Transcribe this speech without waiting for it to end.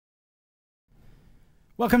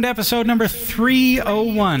Welcome to episode number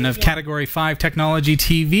 301 of Category 5 Technology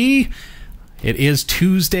TV. It is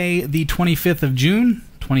Tuesday, the 25th of June,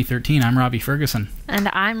 2013. I'm Robbie Ferguson. And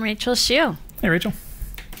I'm Rachel Shue. Hey, Rachel.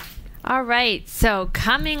 All right, so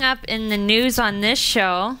coming up in the news on this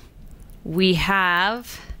show, we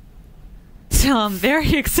have some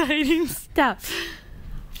very exciting stuff.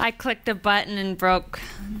 I clicked a button and broke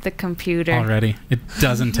the computer. Already. It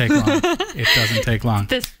doesn't take long. It doesn't take long.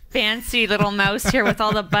 This fancy little mouse here with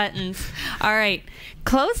all the buttons. All right.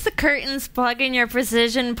 Close the curtains, plug in your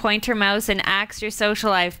precision pointer mouse, and axe your social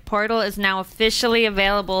life. Portal is now officially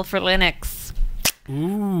available for Linux.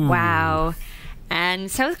 Ooh. Wow.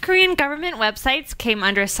 And South Korean government websites came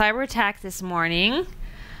under a cyber attack this morning.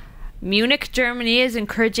 Munich, Germany is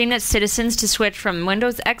encouraging its citizens to switch from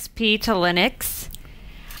Windows XP to Linux.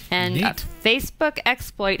 And a Facebook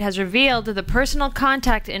exploit has revealed the personal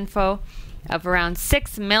contact info of around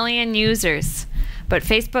 6 million users. But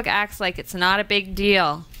Facebook acts like it's not a big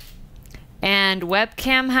deal. And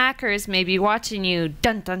webcam hackers may be watching you.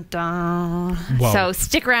 Dun, dun, dun. Whoa. So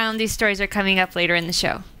stick around. These stories are coming up later in the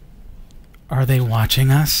show. Are they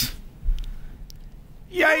watching us?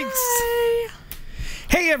 Yikes! Hi.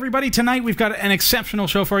 Hey everybody, tonight we've got an exceptional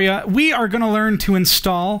show for you. We are going to learn to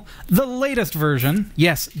install the latest version,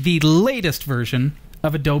 yes, the latest version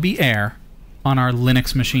of Adobe Air on our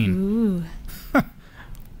Linux machine. Ooh.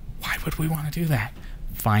 Why would we want to do that?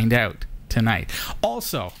 Find out tonight.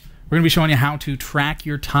 Also, we're going to be showing you how to track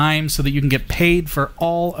your time so that you can get paid for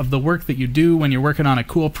all of the work that you do when you're working on a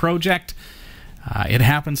cool project. It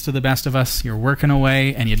happens to the best of us. You're working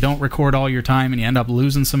away and you don't record all your time and you end up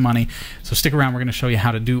losing some money. So stick around. We're going to show you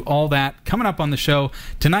how to do all that coming up on the show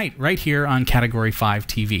tonight right here on Category 5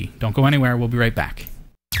 TV. Don't go anywhere. We'll be right back.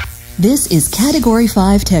 This is Category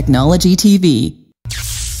 5 Technology TV.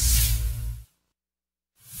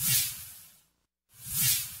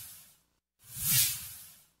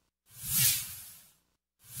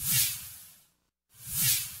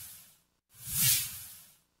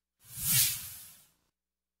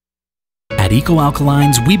 At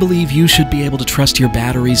EcoAlkalines, we believe you should be able to trust your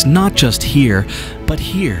batteries not just here, but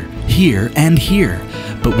here, here, and here.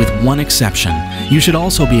 But with one exception, you should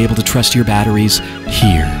also be able to trust your batteries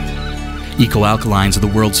here. EcoAlkalines are the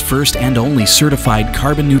world's first and only certified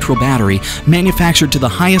carbon-neutral battery manufactured to the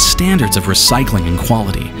highest standards of recycling and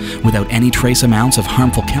quality, without any trace amounts of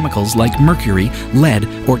harmful chemicals like mercury, lead,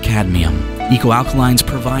 or cadmium. EcoAlkalines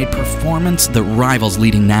provide performance that rivals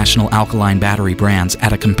leading national alkaline battery brands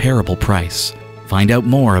at a comparable price. Find out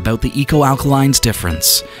more about the EcoAlkalines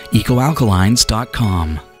difference.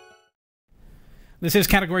 EcoAlkalines.com. This is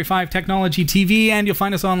Category 5 Technology TV, and you'll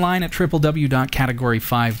find us online at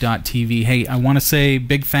www.category5.tv. Hey, I want to say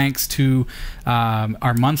big thanks to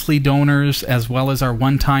our monthly donors as well as our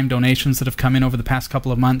one-time donations that have come in over the past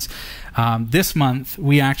couple of months. This month,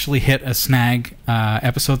 we actually hit a snag.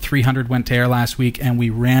 Episode 300 went to air last week, and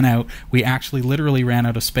we actually literally ran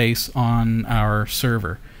out of space on our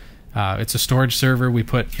server. It's a storage server. We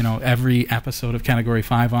put, every episode of Category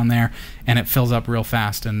 5 on there, and it fills up real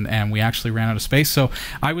fast, and we actually ran out of space. So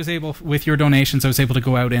I was able, with your donations, I was able to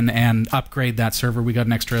go out and upgrade that server. We got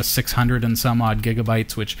an extra 600 and some odd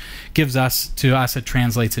gigabytes, which gives us, it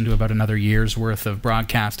translates into about another year's worth of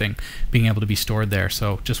broadcasting being able to be stored there.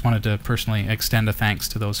 So just wanted to personally extend a thanks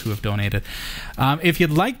to those who have donated. If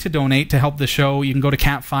you'd like to donate to help the show, you can go to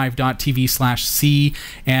cat5.tv/C,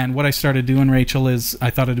 and what I started doing, Rachel, is I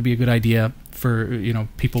thought it'd be a good idea for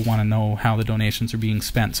people want to know how the donations are being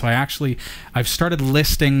spent. So I've started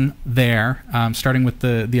listing there, starting with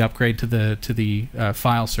the upgrade to the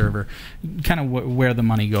file server, kind of where the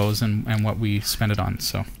money goes and what we spend it on.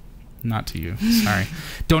 So. Not to you, sorry.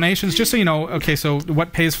 Donations, just so you know, okay, so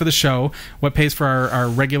what pays for the show, what pays for our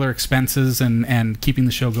regular expenses and keeping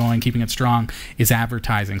the show going, keeping it strong, is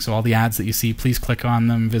advertising. So all the ads that you see, please click on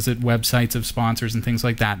them, visit websites of sponsors and things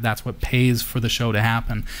like that. That's what pays for the show to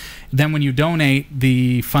happen. Then when you donate,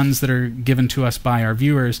 the funds that are given to us by our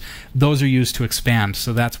viewers, those are used to expand.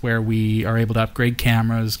 So that's where we are able to upgrade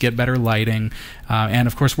cameras, get better lighting, and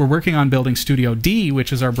of course we're working on building Studio D,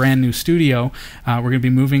 which is our brand new studio. We're going to be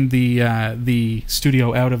moving the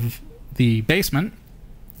studio out of the basement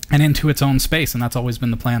and into its own space, and that's always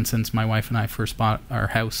been the plan since my wife and I first bought our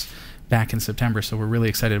house back in September, so we're really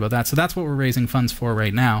excited about that. So that's what we're raising funds for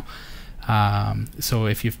right now. So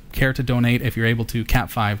if you care to donate, if you're able to,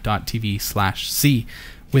 cat5.tv/C,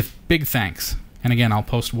 with big thanks. And again, I'll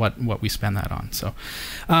post what we spend that on. So,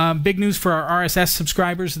 big news for our RSS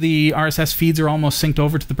subscribers. The RSS feeds are almost synced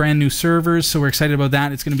over to the brand new servers, so we're excited about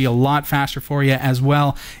that. It's going to be a lot faster for you as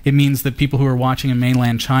well. It means that people who are watching in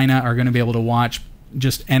mainland China are going to be able to watch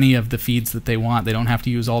just any of the feeds that they want. They don't have to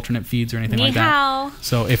use alternate feeds or anything like that.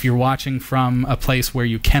 So if you're watching from a place where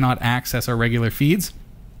you cannot access our regular feeds,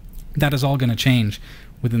 that is all going to change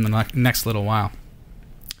within the next little while.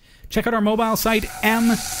 Check out our mobile site,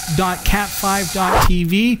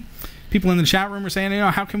 m.cat5.tv. People in the chat room are saying,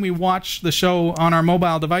 how can we watch the show on our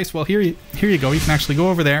mobile device? Well, here you go. You can actually go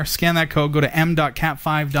over there, scan that code, go to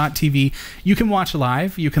m.cat5.tv. You can watch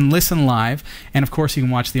live, you can listen live, and of course you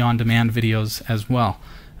can watch the on-demand videos as well.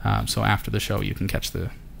 So after the show, you can catch the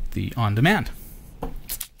on-demand.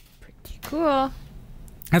 Pretty cool.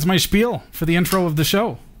 That's my spiel for the intro of the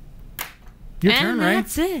show. Your turn, right?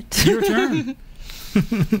 That's it. Your turn.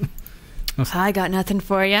 I got nothing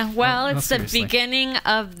for you. Well, it's the seriously. beginning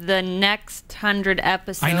of the next 100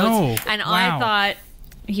 episodes. I know. And Wow. I thought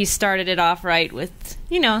he started it off right with,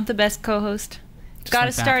 the best co-host. Got to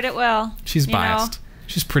like that. start it well. She's biased.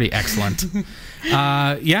 She's pretty excellent.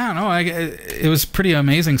 It was pretty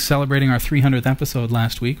amazing celebrating our 300th episode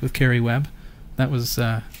last week with Carrie Webb. That was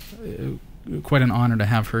quite an honor to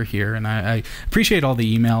have her here, and I appreciate all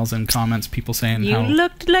the emails and comments, people saying You how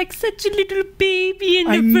looked like such a little baby in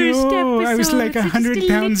the first episode. I was like 100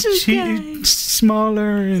 pounds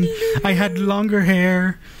smaller, and I had longer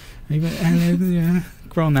hair.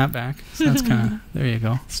 Grown that back. So that's kind of, there you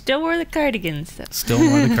go. Still wore the cardigans, though. Still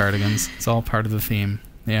wore the cardigans. It's all part of the theme.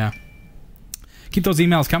 Yeah. Keep those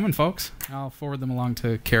emails coming, folks. I'll forward them along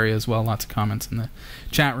to Carrie as well. Lots of comments in the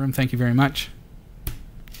chat room. Thank you very much.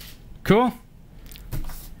 Cool.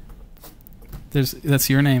 That's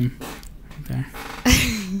your name. There.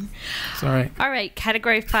 It's all right. All right.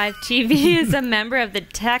 Category5TV is a member of the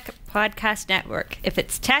Tech Podcast Network. If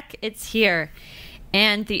it's tech, it's here.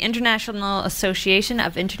 And the International Association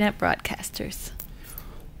of Internet Broadcasters.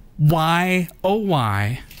 Why, oh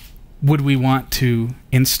why, would we want to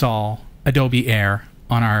install Adobe Air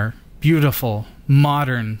on our beautiful,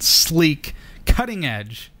 modern, sleek,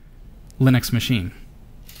 cutting-edge Linux machine?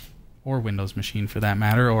 Or Windows machine, for that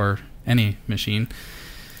matter, or any machine.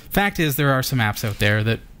 Fact is, there are some apps out there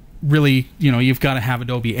that really, you've got to have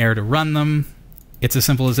Adobe Air to run them. It's as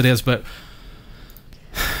simple as it is, but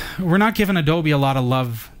we're not giving Adobe a lot of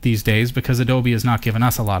love these days because Adobe has not given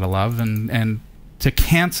us a lot of love, and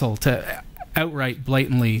to outright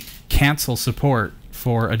blatantly cancel support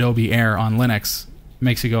for Adobe Air on Linux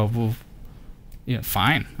makes you go, well,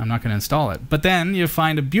 fine, I'm not going to install it. But then you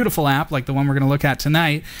find a beautiful app like the one we're going to look at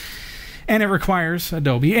tonight, and it requires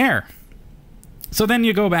Adobe Air. So then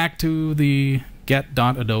you go back to the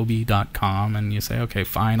get.adobe.com and you say, okay,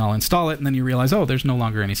 fine, I'll install it. And then you realize, oh, there's no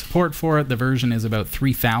longer any support for it. The version is about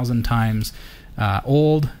 3,000 times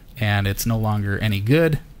old, and it's no longer any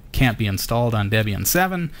good. Can't be installed on Debian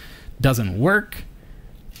 7. Doesn't work.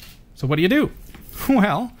 So what do?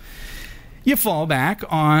 Well, you fall back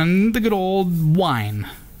on the good old Wine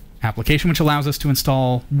application, which allows us to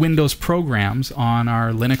install Windows programs on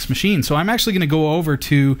our Linux machine. So I'm actually going to go over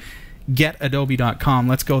to getadobe.com.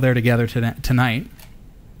 Let's go there together tonight.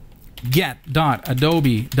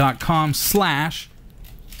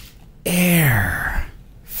 get.adobe.com/air.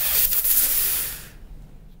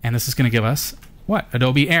 And this is going to give us what?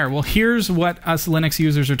 Adobe Air. Well, here's what us Linux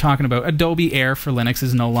users are talking about. Adobe Air for Linux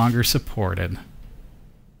is no longer supported.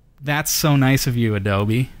 That's so nice of you,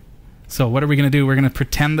 Adobe. So what are we going to do? We're going to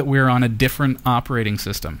pretend that we're on a different operating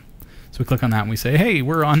system. So we click on that and we say, hey,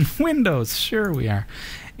 we're on Windows. Sure we are.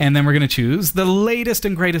 And then we're going to choose the latest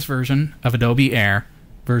and greatest version of Adobe Air,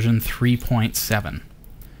 version 3.7.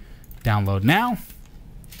 Download now.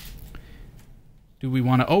 Do we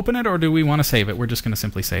want to open it or do we want to save it? We're just going to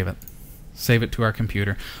simply save it. Save it to our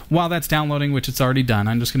computer. While that's downloading, which it's already done,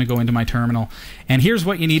 I'm just going to go into my terminal. And here's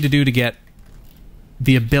what you need to do to get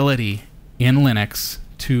the ability in Linux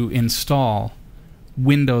to install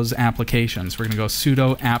Windows applications. We're going to go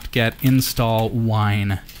sudo apt-get install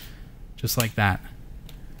wine. Just like that.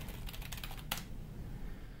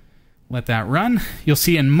 Let that run. You'll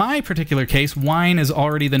see in my particular case, Wine is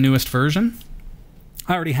already the newest version.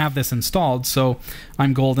 I already have this installed, so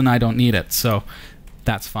I'm golden, I don't need it. So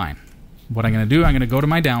that's fine. What I'm going to do, I'm going to go to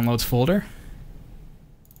my downloads folder.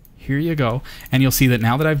 Here you go. And you'll see that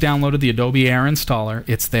now that I've downloaded the Adobe Air installer,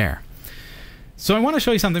 it's there. So I want to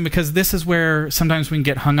show you something because this is where sometimes we can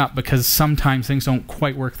get hung up because sometimes things don't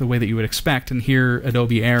quite work the way that you would expect, and here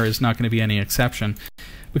Adobe Air is not going to be any exception.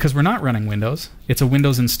 Because we're not running Windows, it's a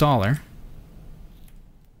Windows installer.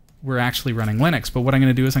 We're actually running Linux, but what I'm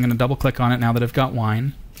going to do is I'm going to double click on it now that I've got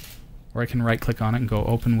Wine, or I can right click on it and go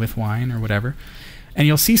open with Wine or whatever. And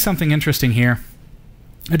you'll see something interesting here.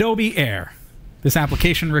 Adobe Air. This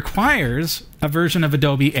application requires a version of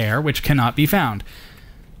Adobe Air which cannot be found.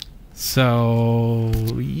 So,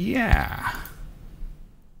 yeah.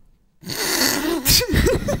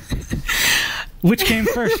 Which came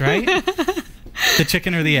first, right? The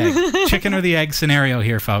chicken or the egg? Chicken or the egg scenario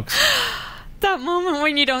here, folks. That moment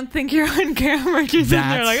when you don't think you're on camera, you're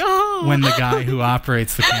That's like, oh. when the guy who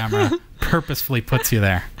operates the camera purposefully puts you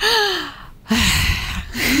there.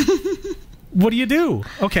 What do you do?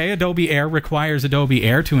 Okay, Adobe Air requires Adobe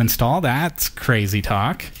Air to install. That's crazy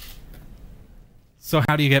talk. So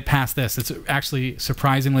how do you get past this? It's actually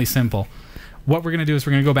surprisingly simple. What we're going to do is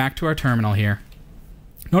we're going to go back to our terminal here.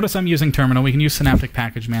 Notice I'm using terminal. We can use Synaptic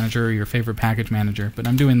Package Manager or your favorite package manager, but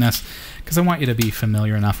I'm doing this because I want you to be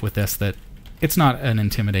familiar enough with this that it's not an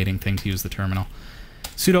intimidating thing to use the terminal.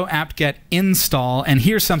 Sudo apt-get install, and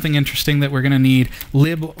here's something interesting that we're going to need: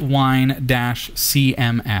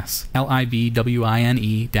 libwine-cms,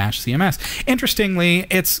 libwine-cms. Interestingly,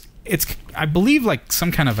 it's I believe like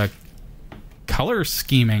some kind of a color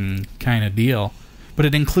scheming kind of deal, but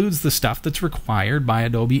it includes the stuff that's required by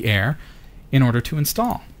Adobe Air in order to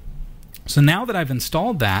install. So now that I've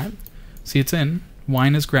installed that, see it's in,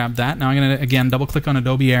 Wine has grabbed that. Now I'm going to again double click on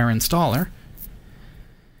Adobe Air installer.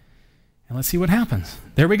 And let's see what happens.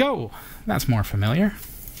 There we go. That's more familiar.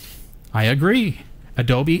 I agree.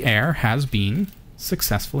 Adobe Air has been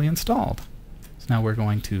successfully installed. So now we're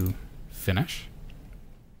going to finish.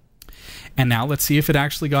 And now let's see if it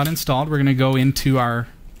actually got installed. We're going to go into our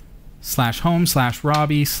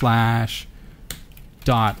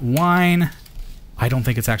 /home/Robbie/.wine. I don't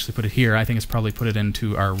think it's actually put it here. I think it's probably put it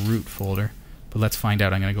into our root folder. But let's find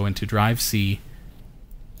out. I'm going to go into Drive C.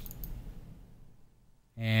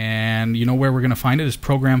 And you know where we're going to find it is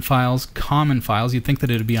Program Files, Common Files. You'd think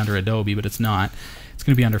that it would be under Adobe, but it's not. It's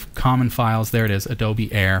going to be under Common Files. There it is,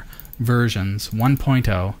 Adobe Air versions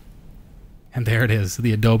 1.0. And there it is,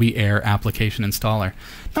 the Adobe Air application installer.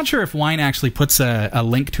 Not sure if Wine actually puts a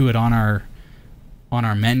link to it on our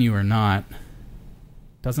menu or not.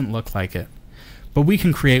 Doesn't look like it. But we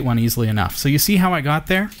can create one easily enough. So you see how I got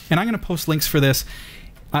there? And I'm going to post links for this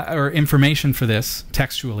or information for this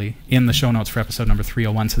textually in the show notes for episode number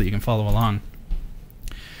 301 so that you can follow along.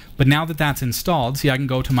 But now that that's installed, see, I can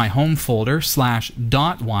go to my home folder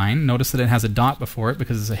 /.wine. Notice that it has a dot before it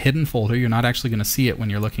because it's a hidden folder. You're not actually going to see it when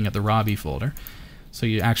you're looking at the Robbie folder. So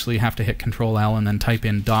you actually have to hit Control-L and then type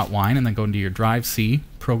in .wine and then go into your Drive C,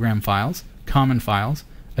 Program Files, Common Files,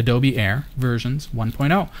 Adobe Air versions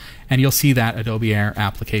 1.0. And you'll see that Adobe Air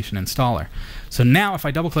application installer. So now if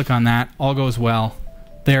I double click on that, all goes well.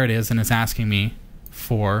 There it is, and it's asking me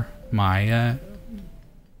for my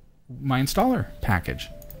my installer package.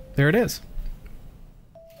 There it is.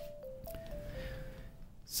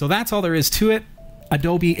 So that's all there is to it.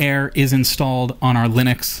 Adobe Air is installed on our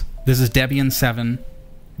Linux. This is Debian 7.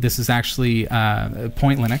 This is actually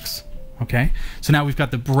Point Linux. Okay, so now we've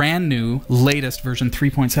got the brand new, latest version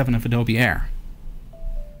 3.7 of Adobe Air.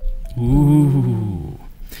 Ooh.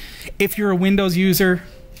 If you're a Windows user,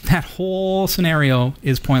 that whole scenario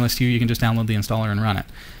is pointless to you. You can just download the installer and run it.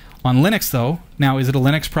 On Linux, though, now is it a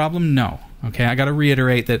Linux problem? No. Okay, I got to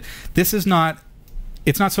reiterate that this is not,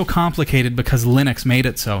 it's not so complicated because Linux made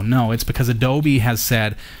it so. No, it's because Adobe has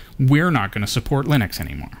said, we're not going to support Linux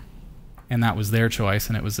anymore. And that was their choice,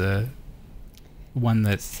 and it was a one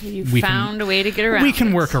that so you found a way to get around we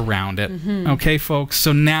can work around it. Okay, folks?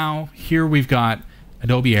 So now, here we've got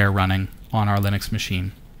Adobe Air running on our Linux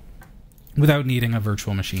machine without needing a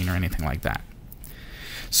virtual machine or anything like that.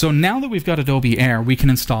 So now that we've got Adobe Air, we can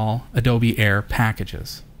install Adobe Air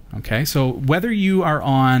packages. Okay, so whether you are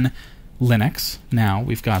on Linux, now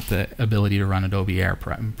we've got the ability to run Adobe Air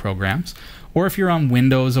programs, or if you're on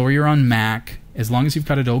Windows or you're on Mac, as long as you've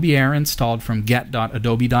got Adobe Air installed from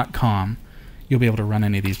get.adobe.com, you'll be able to run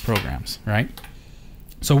any of these programs, right?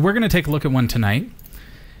 So we're going to take a look at one tonight.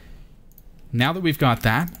 Now that we've got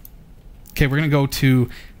that, okay, we're going to go to,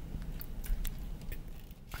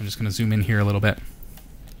 I'm just going to zoom in here a little bit.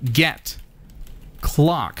 Get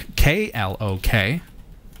Klok, Klok.com.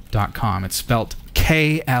 It's spelled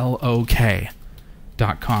Klok.com.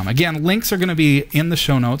 Again, links are going to be in the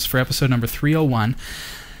show notes for episode number 301.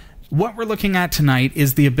 What we're looking at tonight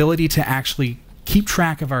is the ability to actually keep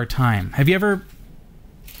track of our time. Have you ever,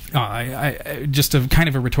 just a kind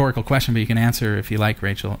of a rhetorical question, but you can answer if you like,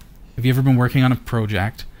 Rachel. Have you ever been working on a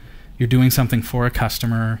project, you're doing something for a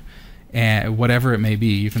customer, whatever it may be,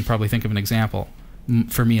 you can probably think of an example.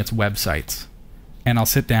 For me, it's websites. And I'll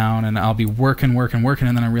sit down and I'll be working,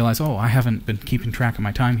 and then I realize, oh, I haven't been keeping track of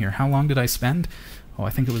my time here. How long did I spend? Oh, I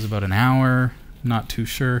think it was about an hour, not too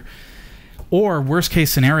sure. Or worst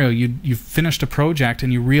case scenario, you've finished a project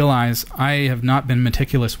and you realize I have not been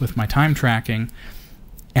meticulous with my time tracking,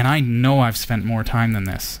 and I know I've spent more time than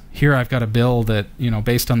this. Here I've got a bill that, you know,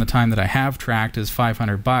 based on the time that I have tracked is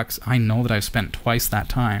 $500. I know that I've spent twice that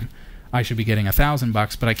time. I should be getting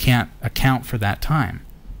 $1,000, but I can't account for that time.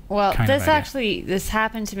 Well, this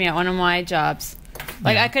happened to me at one of my jobs.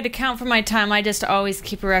 Like, I could account for my time. I just always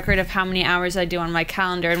keep a record of how many hours I do on my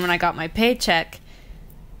calendar. And when I got my paycheck,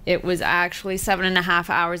 it was actually 7.5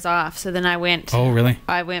 hours off. So then I went. Oh, really?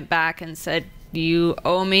 I went back and said, you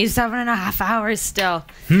owe me 7.5 hours still.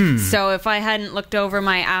 So if I hadn't looked over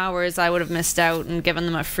my hours, I would have missed out and given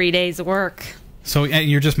them a free day's work. So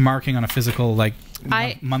you're just marking on a physical, like,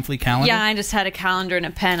 monthly calendar? Yeah, I just had a calendar and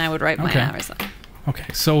a pen. I would write my hours on.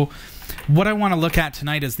 Okay, so what I want to look at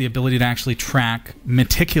tonight is the ability to actually track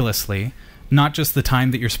meticulously not just the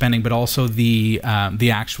time that you're spending, but also the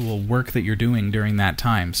actual work that you're doing during that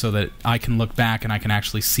time, so that I can look back and I can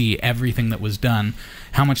actually see everything that was done,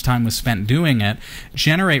 how much time was spent doing it,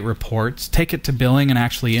 generate reports, take it to billing and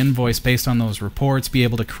actually invoice based on those reports, be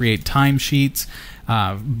able to create timesheets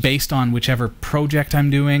based on whichever project I'm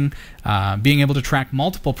doing, being able to track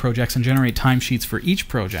multiple projects and generate timesheets for each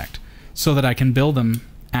project so that I can bill them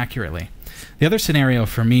accurately. The other scenario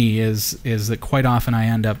for me is that quite often I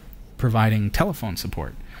end up providing telephone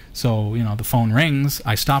support. So, you know, the phone rings,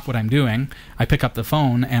 I stop what I'm doing, I pick up the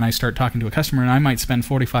phone and I start talking to a customer, and I might spend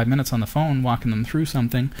 45 minutes on the phone walking them through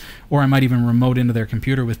something, or I might even remote into their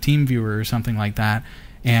computer with TeamViewer or something like that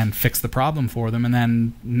and fix the problem for them and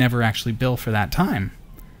then never actually bill for that time.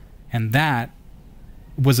 And that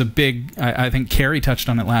was a big, I think Carrie touched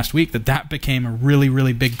on it last week, that became a really,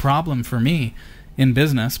 really big problem for me in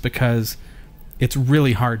business, because it's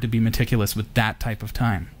really hard to be meticulous with that type of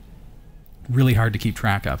time. Really hard to keep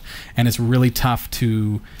track of. And it's really tough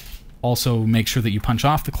to also make sure that you punch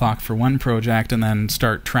off the clock for one project and then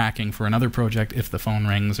start tracking for another project if the phone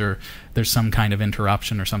rings or there's some kind of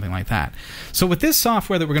interruption or something like that. So with this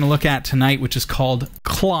software that we're going to look at tonight, which is called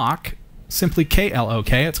Klok, simply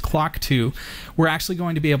K-L-O-K, it's Klok 2, we're actually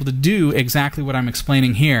going to be able to do exactly what I'm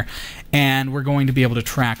explaining here, and we're going to be able to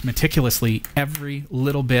track meticulously every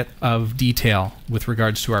little bit of detail with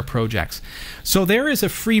regards to our projects. So there is a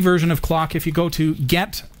free version of Klok if you go to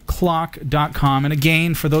getklok.com, and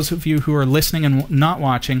again, for those of you who are listening and not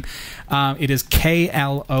watching, it is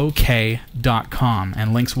klok.com,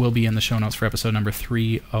 and links will be in the show notes for episode number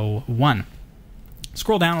 301.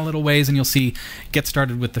 Scroll down a little ways and you'll see get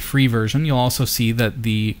started with the free version. You'll also see that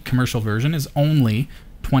the commercial version is only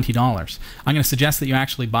 $20. I'm going to suggest that you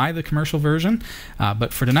actually buy the commercial version,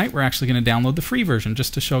 but for tonight we're actually going to download the free version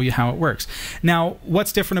just to show you how it works. Now,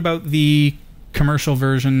 what's different about the commercial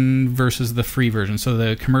version versus the free version? So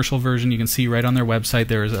the commercial version, you can see right on their website,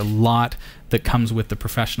 there is a lot that comes with the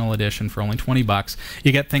professional edition for only $20.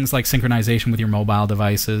 You get things like synchronization with your mobile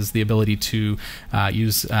devices, the ability to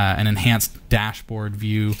use an enhanced dashboard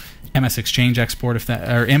view, MS Exchange export, if that,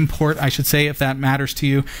 or import, I should say, if that matters to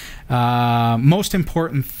you. Most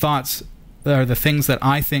important thoughts are the things that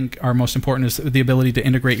I think are most important is the ability to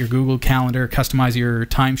integrate your Google Calendar, customize your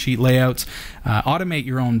timesheet layouts, automate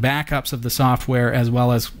your own backups of the software, as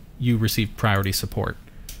well as you receive priority support.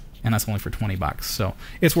 And that's only for $20. So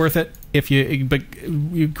it's worth it if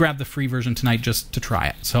you grab the free version tonight just to try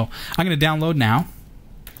it. So I'm going to download now,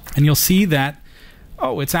 and you'll see that,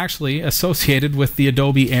 oh, it's actually associated with the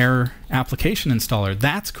Adobe Air application installer.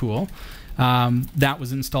 That's cool. That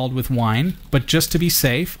was installed with Wine, but just to be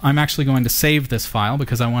safe, I'm actually going to save this file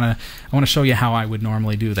because I want to show you how I would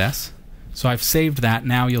normally do this. So I've saved that.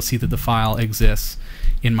 Now you'll see that the file exists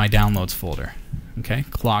in my downloads folder. Okay,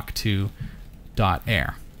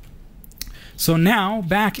 klok2.air. So now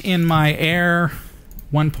back in my Air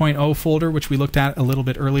 1.0 folder, which we looked at a little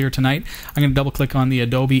bit earlier tonight, I'm going to double click on the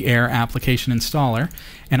Adobe Air application installer,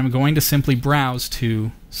 and I'm going to simply browse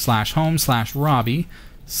to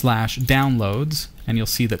 /home/Robbie/downloads, and you'll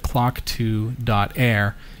see that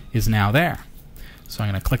klok2.air is now there. So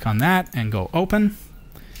I'm going to click on that and go open,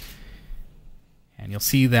 and you'll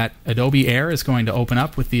see that Adobe Air is going to open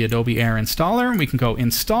up with the Adobe Air installer, and we can go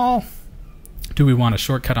install. Do we want a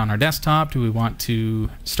shortcut on our desktop? Do we want to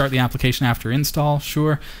start the application after install?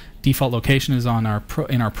 Sure. Default location is on our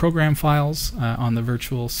in our program files on the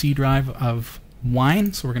virtual C drive of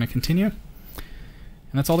Wine, so we're going to continue. And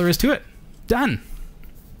that's all there is to it. Done.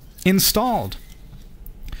 Installed.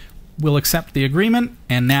 We'll accept the agreement,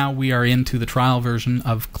 and now we are into the trial version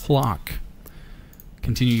of Klok.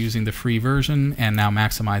 Continue using the free version, and now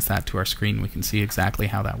maximize that to our screen. We can see exactly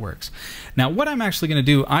how that works. Now, what I'm actually going to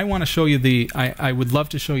do, I want to show you I would love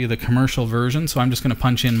to show you the commercial version, so I'm just going to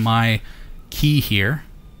punch in my key here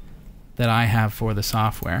that I have for the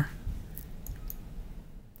software.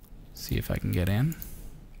 See if I can get in.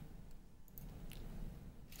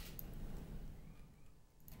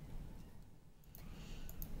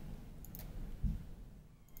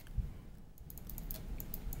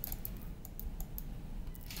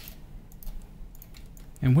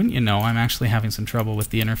 And wouldn't you know, I'm actually having some trouble with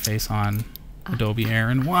the interface on Adobe Air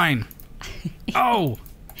and Wine. Oh!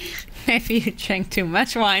 Maybe you drank too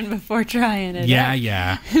much wine before trying it.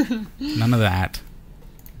 Yeah. None of that.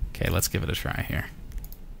 Okay, let's give it a try here.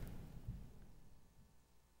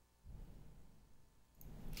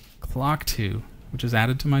 Klok 2, which is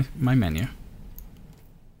added to my menu.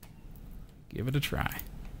 Give it a try.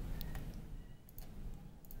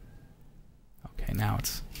 Okay, now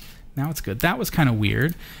it's good. That was kind of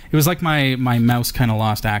weird. It was like my mouse kind of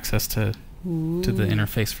lost access to the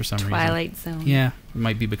interface for some reason. Twilight Zone. Yeah, it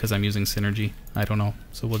might be because I'm using Synergy. I don't know.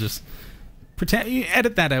 So we'll just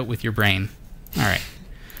edit that out with your brain. All right.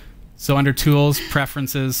 So under Tools,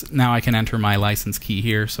 Preferences, now I can enter my license key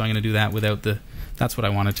here. So I'm going to do that without that's what I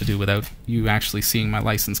wanted to do without you actually seeing my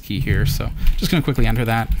license key here. So just going to quickly enter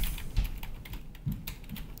that.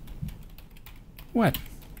 What?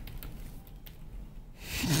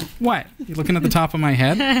 What? You looking at the top of my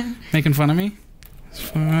head? Making fun of me?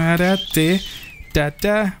 Why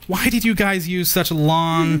did you guys use such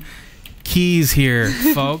long keys here,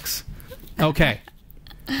 folks? Okay.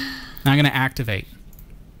 Now I'm going to activate.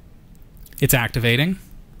 It's activating,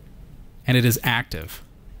 and it is active.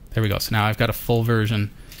 There we go. So now I've got a full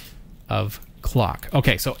version of Klok.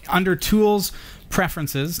 Okay, so under Tools,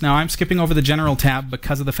 Preferences, now I'm skipping over the General tab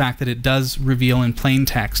because of the fact that it does reveal in plain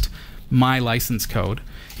text my license code.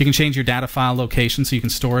 You can change your data file location so you can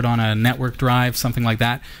store it on a network drive, something like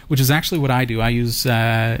that, which is actually what I do.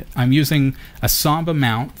 I'm using a Samba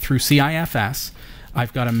mount through CIFS.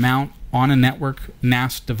 I've got a mount on a network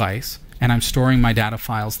NAS device, and I'm storing my data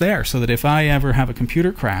files there so that if I ever have a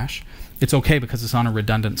computer crash, it's okay because it's on a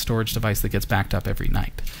redundant storage device that gets backed up every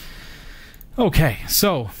night. Okay,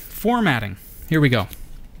 so formatting. Here we go.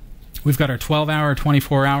 We've got our 12-hour,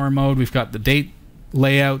 24-hour mode. We've got the date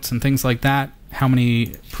layouts and things like that. How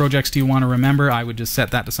many projects do you want to remember? I would just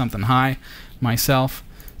set that to something high myself.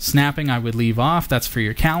 Snapping I would leave off. That's for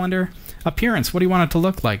your calendar. Appearance, what do you want it to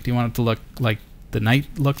look like? Do you want it to look like the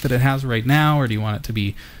night look that it has right now, or do you want it to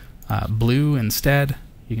be blue instead?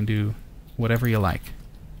 You can do whatever you like.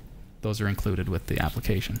 Those are included with the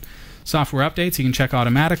application. Software updates you can check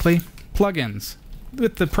automatically. Plugins.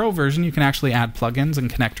 With the Pro version, you can actually add plugins and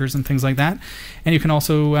connectors and things like that. And you can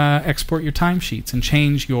also export your timesheets and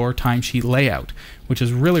change your timesheet layout, which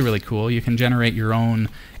is really, really cool. You can generate your own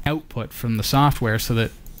output from the software so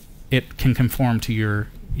that it can conform to your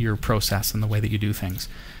process and the way that you do things.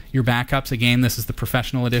 Your backups, again, this is the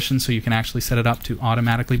professional edition, so you can actually set it up to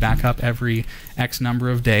automatically back up every X number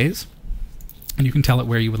of days. And you can tell it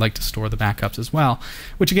where you would like to store the backups as well,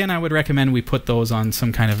 which again, I would recommend we put those on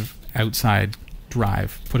some kind of outside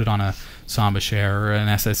drive. Put it on a Samba share or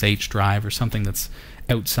an SSH drive or something that's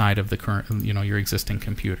outside of the current, your existing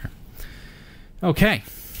computer. Okay.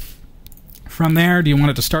 From there, do you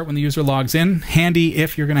want it to start when the user logs in? Handy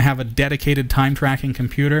if you're going to have a dedicated time tracking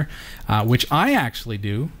computer, which I actually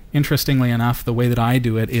do. Interestingly enough, the way that I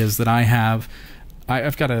do it is that I've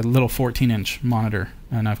got a little 14-inch monitor,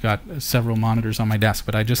 and I've got several monitors on my desk,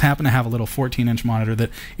 but I just happen to have a little 14-inch monitor that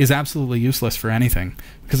is absolutely useless for anything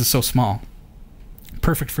because it's so small.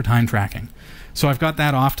 Perfect for time tracking. So I've got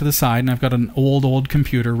that off to the side, and I've got an old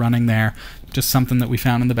computer running there, just something that we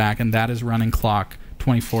found in the back, and that is running Klok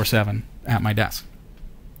 24/7 at my desk.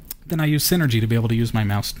 Then I use Synergy to be able to use my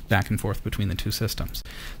mouse back and forth between the two systems.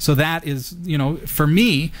 So that is, for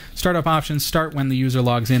me, startup options start when the user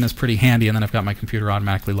logs in is pretty handy, and then I've got my computer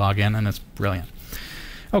automatically log in, and it's brilliant.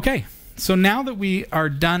 Okay, so now that we are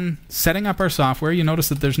done setting up our software, you notice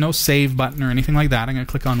that there's no save button or anything like that. I'm going to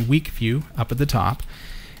click on Week View up at the top,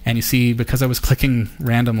 and you see, because I was clicking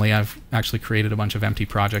randomly, I've actually created a bunch of empty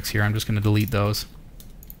projects here. I'm just going to delete those.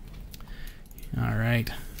 All right.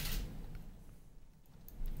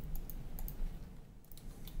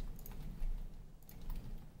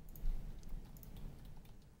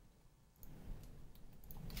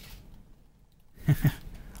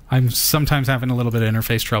 I'm sometimes having a little bit of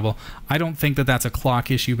interface trouble. I don't think that that's a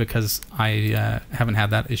Klok issue because I haven't had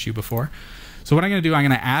that issue before. So what I'm going to do, I'm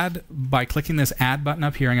going to add, by clicking this Add button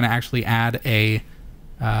up here, I'm going to actually add a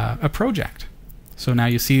project. So now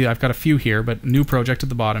you see I've got a few here, but new project at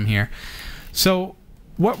the bottom here. So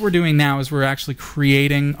what we're doing now is we're actually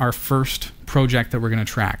creating our first project that we're going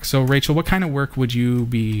to track. So Rachel, what kind of work would you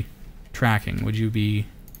be tracking? Would you be,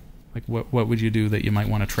 like, what would you do that you might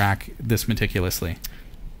want to track this meticulously?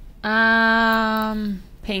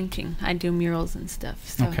 Painting. I do murals and stuff.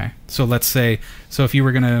 So. Okay. So let's say, if you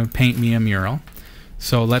were going to paint me a mural,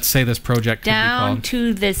 so let's say this project could be called... Down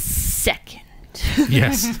to the second.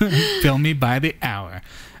 Yes. Bill me by the hour.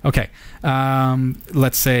 Okay.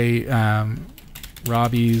 Let's say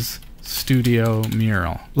Robbie's Studio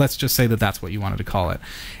Mural. Let's just say that that's what you wanted to call it.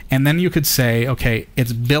 And then you could say, okay,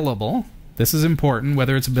 it's billable. This is important,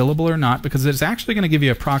 whether it's billable or not, because it's actually going to give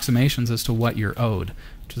you approximations as to what you're owed,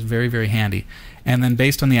 which is very, very handy. And then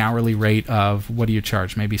based on the hourly rate of, what do you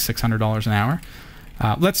charge? Maybe $600 an hour?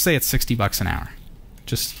 Let's say it's $60 an hour,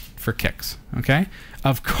 just for kicks, okay?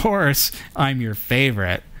 Of course, I'm your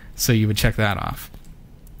favorite, so you would check that off.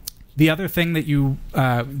 The other thing that you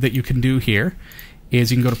can do here is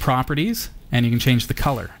you can go to Properties, and you can change the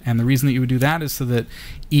color. And the reason that you would do that is so that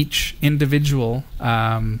each individual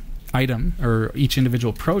item or each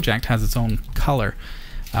individual project has its own color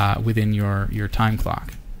within your time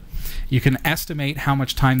clock. You can estimate how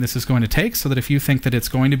much time this is going to take, so that if you think that it's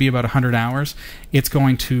going to be about 100 hours, it's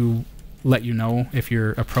going to let you know if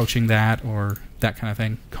you're approaching that or that kind of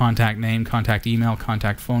thing. Contact name, contact email,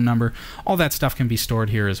 contact phone number, all that stuff can be stored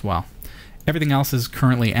here as well. Everything else is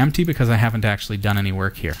currently empty because I haven't actually done any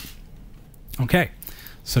work here. Okay,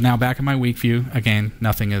 so now back in my week view, again,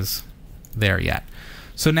 nothing is there yet.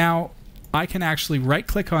 So now I can actually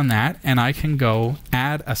right-click on that, and I can go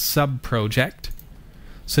add a sub-project.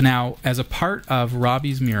 So now, as a part of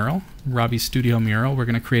Robbie's mural, Robbie's Studio Mural, we're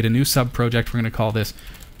going to create a new sub-project. We're going to call this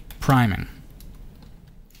Priming.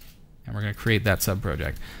 And we're going to create that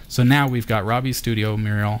sub-project. So now we've got Robbie's Studio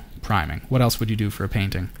Mural Priming. What else would you do for a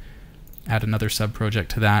painting? Add another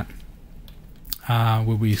sub-project to that.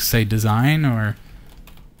 Would we say design or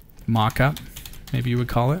mock-up, maybe you would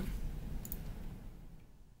call it?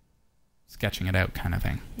 Sketching it out kind of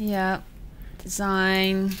thing. Yeah.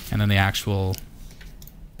 Design. And then the actual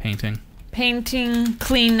painting. Painting,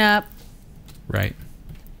 cleanup. Right.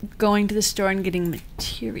 Going to the store and getting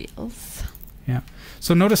materials. Yeah.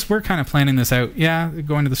 So notice we're kind of planning this out. Yeah,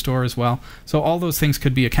 going to the store as well. So all those things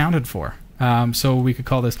could be accounted for. So we could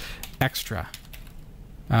call this extra.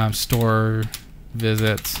 Store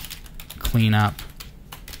visits, cleanup,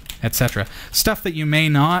 etc. Stuff that you may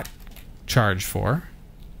not charge for,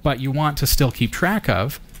 but you want to still keep track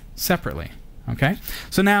of separately. Okay?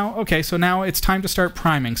 So now it's time to start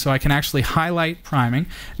priming. So I can actually highlight priming.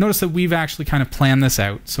 Notice that we've actually kind of planned this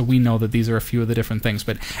out, so we know that these are a few of the different things.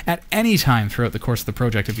 But at any time throughout the course of the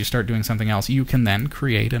project, if you start doing something else, you can then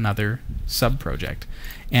create another sub-project.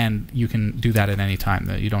 And you can do that at any time.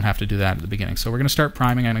 You don't have to do that at the beginning. So we're going to start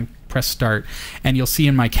priming. I'm going to press start. And you'll see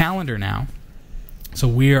in my calendar now, so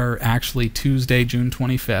we are actually Tuesday, June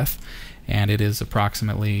 25th. And it is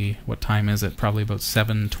approximately, what time is it? Probably about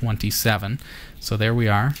 7:27. So there we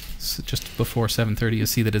are. So just before 7:30, you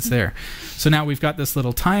see that it's there. So now we've got this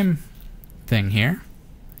little time thing here.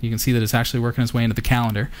 You can see that it's actually working its way into the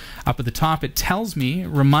calendar. Up at the top, it tells me,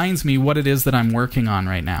 reminds me what it is that I'm working on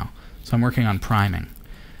right now. So I'm working on priming.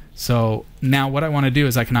 So now what I want to do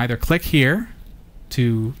is I can either click here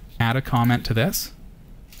to add a comment to this,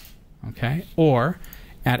 okay, or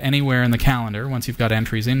at anywhere in the calendar, once you've got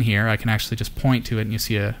entries in here, I can actually just point to it and you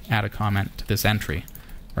see add a comment to this entry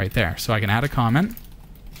right there. So I can add a comment,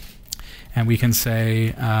 and we can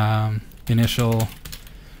say initial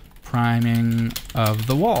priming of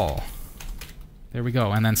the wall. There we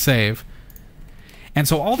go, and then save. And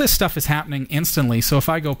so all this stuff is happening instantly. So if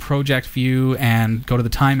I go project view and go to the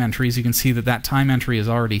time entries, you can see that that time entry is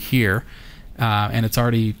already here, and it's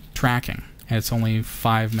already tracking. And it's only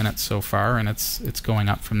 5 minutes so far, and it's going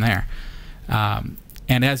up from there.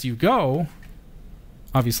 And as you go,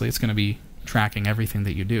 obviously it's going to be tracking everything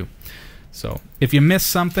that you do. So if you miss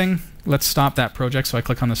something, let's stop that project. So I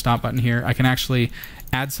click on the stop button here. I can actually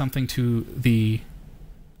add something to the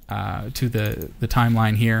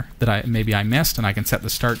timeline here that maybe I missed, and I can set the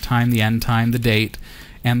start time, the end time, the date,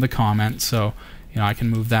 and the comment. So I can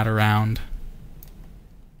move that around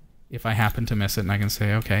if I happen to miss it, and I can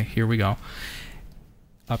say, okay, here we go.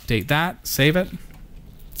 Update that, save it.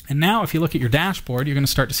 And now if you look at your dashboard, you're going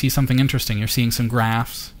to start to see something interesting. You're seeing some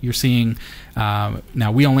graphs. You're seeing,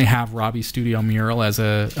 now we only have Robbie Studio Mural as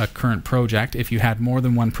a current project. If you had more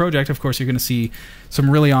than one project, of course, you're going to see some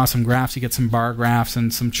really awesome graphs. You get some bar graphs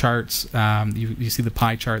and some charts. You see the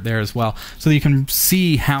pie chart there as well. So that you can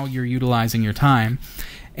see how you're utilizing your time.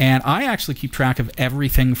 And I actually keep track of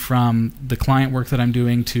everything from the client work that I'm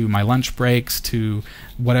doing to my lunch breaks to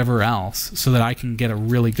whatever else, so that I can get a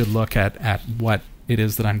really good look at what it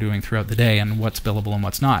is that I'm doing throughout the day and what's billable and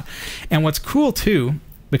what's not. And what's cool too,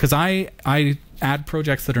 because I add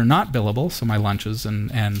projects that are not billable, so my lunches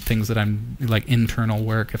and things that I'm like internal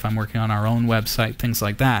work, if I'm working on our own website, things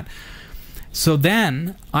like that. So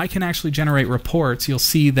then I can actually generate reports. You'll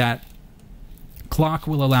see that Klok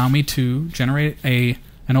will allow me to generate an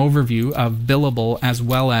overview of billable as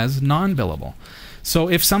well as non-billable. So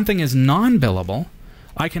if something is non-billable,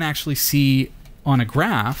 I can actually see on a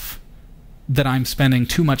graph that I'm spending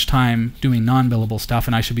too much time doing non-billable stuff,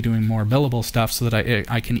 and I should be doing more billable stuff so that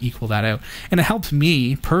I can equal that out. And it helps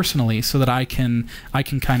me personally so that I can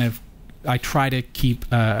kind of, I try to keep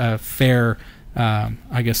a fair,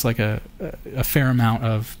 I guess like a fair amount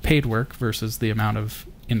of paid work versus the amount of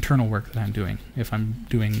internal work that I'm doing. If I'm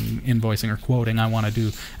doing invoicing or quoting, I want to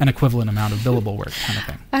do an equivalent amount of billable work kind of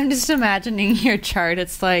thing. I'm just imagining your chart.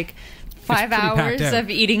 It's like 5 hours of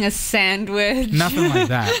eating a sandwich. Nothing like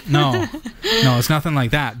that. No, it's nothing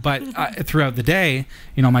like that. But throughout the day,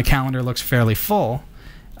 you know, my calendar looks fairly full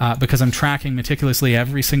because I'm tracking meticulously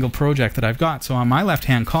every single project that I've got. So on my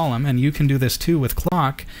left-hand column, and you can do this too with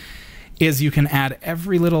Klok, is you can add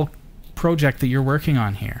every little project that you're working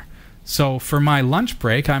on here. So for my lunch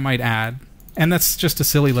break, I might add, and that's just a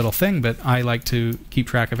silly little thing, but I like to keep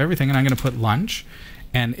track of everything, and I'm going to put lunch,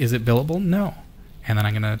 and is it billable? No. And then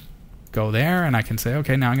I'm going to go there, and I can say,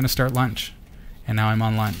 okay, now I'm going to start lunch, and now I'm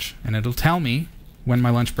on lunch. And it'll tell me when my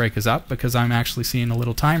lunch break is up, because I'm actually seeing a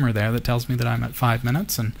little timer there that tells me that I'm at 5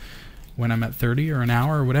 minutes, and when I'm at 30 or an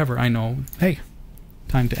hour or whatever, I know, hey,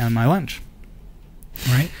 time to end my lunch,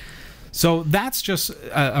 right? So that's just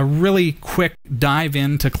a really quick dive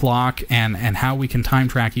into Klok and how we can time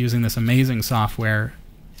track using this amazing software.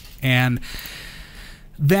 And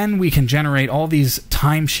then we can generate all these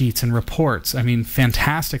timesheets and reports. I mean,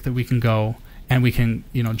 fantastic that we can go and we can,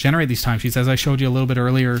 you know, generate these timesheets. As I showed you a little bit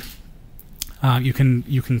earlier, you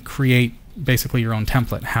can create basically your own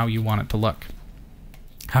template, how you want it to look,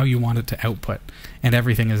 how you want it to output, and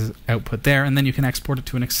everything is output there. And then you can export it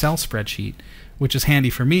to an Excel spreadsheet, which is handy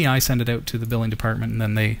for me. I send it out to the billing department, and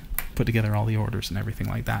then they put together all the orders and everything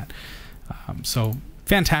like that. So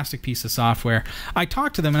fantastic piece of software. I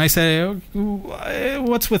talked to them and I said,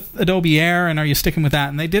 what's with Adobe Air, and are you sticking with that?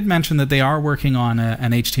 And they did mention that they are working on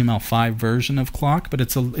an HTML5 version of Klok, but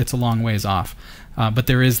it's a long ways off. But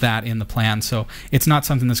there is that in the plan, so it's not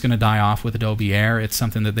something that's going to die off with Adobe Air. It's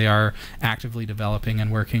something that they are actively developing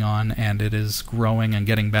and working on, and it is growing and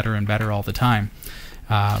getting better and better all the time.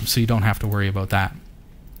 So you don't have to worry about that.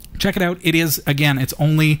 Check it out. It is, again, it's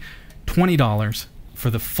only $20 for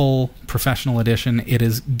the full professional edition. It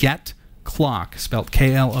is getklok, spelled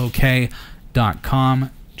KLOK.com.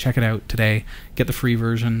 Check it out today. Get the free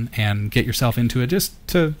version and get yourself into it just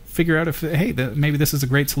to figure out if, hey, maybe this is a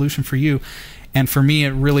great solution for you. And for me,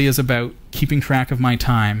 it really is about keeping track of my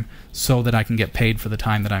time so that I can get paid for the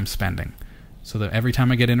time that I'm spending. So that every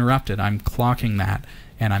time I get interrupted, I'm clocking that,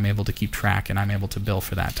 and I'm able to keep track, and I'm able to bill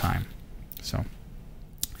for that time. So,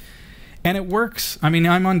 and it works. I mean,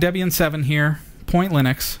 I'm on Debian 7 here, Point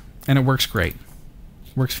Linux, and it works great.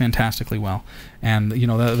 Works fantastically well. And you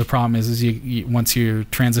know, the problem is you once you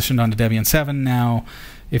transitioned onto Debian 7, now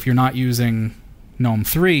if you're not using GNOME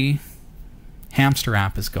 3, Hamster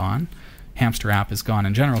app is gone. Hamster app is gone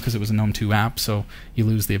in general because it was a GNOME 2 app, so you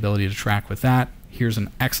lose the ability to track with that. Here's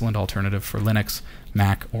an excellent alternative for Linux,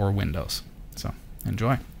 Mac, or Windows. So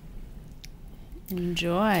enjoy.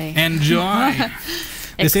 Enjoy.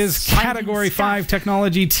 This is Category 5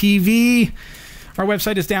 Technology TV. Our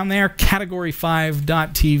website is down there,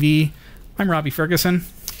 Category5.TV. I'm Robbie Ferguson.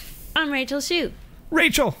 I'm Rachel Shute.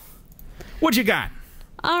 Rachel, what you got?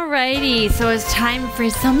 Alrighty, so it's time for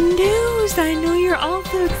some news. I know you're all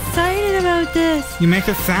so excited about this. You make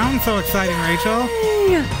it sound so exciting, Rachel.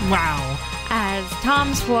 Wow. As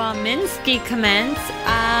Tom Swaminski comments,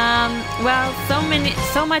 well,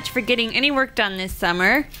 so much for getting any work done this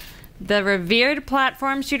summer. The revered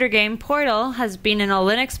platform shooter game Portal has been in a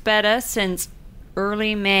Linux beta since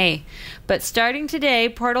early May. But starting today,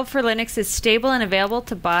 Portal for Linux is stable and available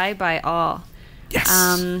to buy by all. Yes.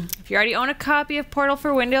 If you already own a copy of Portal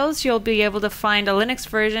for Windows, you'll be able to find a Linux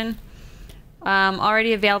version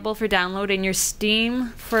already available for download in your Steam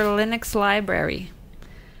for Linux library.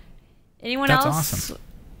 That's awesome.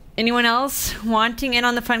 Anyone else wanting in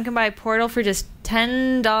on the fun can buy Portal for just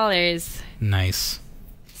 $10. Nice.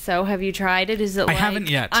 So have you tried it? Is it I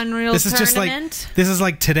haven't yet. Unreal Tournament? This is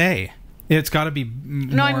like today. It's got to be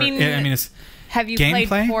more. No, I mean it's have you gameplay?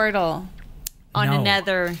 played Portal on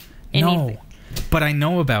anything? No, but I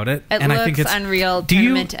know about it, and I looks think it's Unreal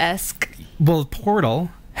Tournament-esque. Well,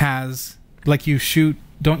 Portal has, like, you shoot.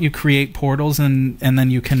 Don't you create portals and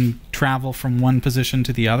then you can travel from one position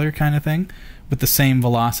to the other kind of thing with the same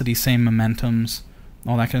velocity, same momentums,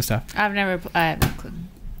 all that kind of stuff? I have no clue.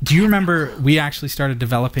 Do you remember we actually started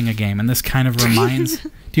developing a game, and this kind of reminds...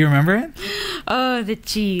 Do you remember it? Oh, the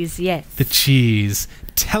cheese, yes. The cheese.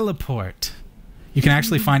 Teleport. You can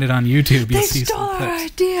actually find it on YouTube. They stole our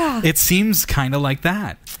idea. It seems kind of like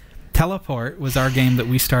that. Teleport was our game that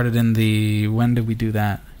we started in the... When did we do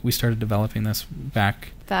that? We started developing this back...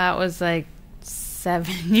 That was like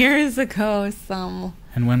 7 years ago.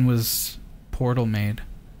 And when was Portal made?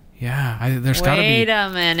 Yeah, there's got to be... Wait a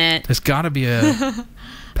minute. There's got to be a patent.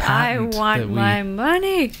 I want my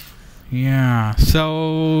money. Yeah,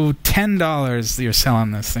 so $10 you're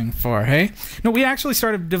selling this thing for, hey? No, we actually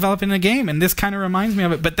started developing a game, and this kind of reminds me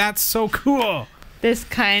of it, but that's so cool. This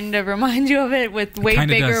kind of reminds you of it with way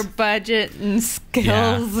bigger budget and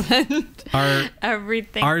skills and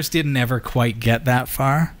everything. Ours didn't ever quite get that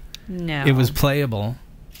far. No. It was playable,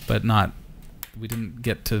 but not... We didn't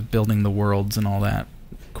get to building the worlds and all that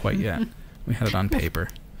quite yet. We had it on paper.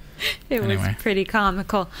 It was pretty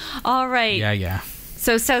comical. All right. Yeah.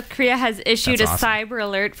 So South Korea has issued a cyber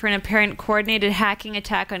alert for an apparent coordinated hacking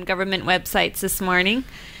attack on government websites this morning.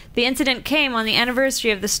 The incident came on the anniversary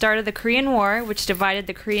of the start of the Korean War, which divided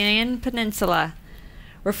the Korean peninsula.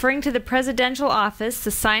 Referring to the presidential office,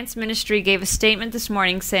 the Science Ministry gave a statement this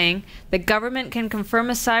morning saying the government can confirm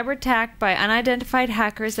a cyber attack by unidentified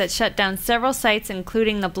hackers that shut down several sites,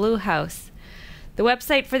 including the Blue House. The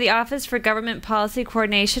website for the Office for Government Policy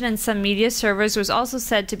Coordination and some media servers was also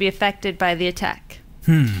said to be affected by the attack.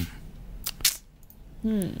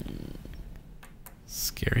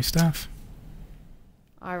 Scary stuff.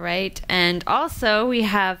 All right. And also, we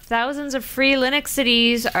have thousands of free Linux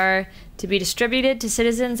cities are to be distributed to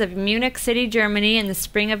citizens of Munich City, Germany in the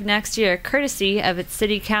spring of next year, courtesy of its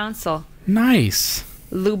city council. Nice.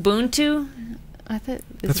 Lubuntu? I thought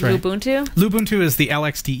that's right. Lubuntu? Lubuntu is the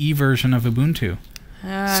LXDE version of Ubuntu.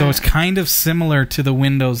 So it's kind of similar to the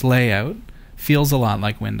Windows layout. Feels a lot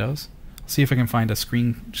like Windows. See if I can find a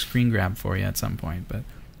screen grab for you at some point, but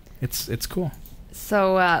it's cool.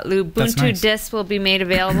 So Lubuntu Disk will be made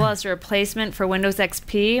available as a replacement for Windows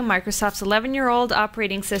XP, Microsoft's 11-year-old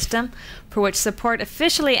operating system, for which support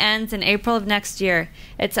officially ends in April of next year.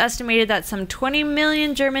 It's estimated that some 20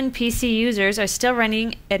 million German PC users are still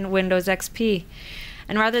running in Windows XP.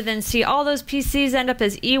 And rather than see all those PCs end up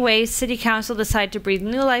as e-waste, City Council decided to breathe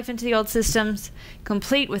new life into the old systems,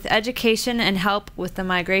 complete with education and help with the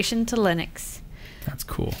migration to Linux. That's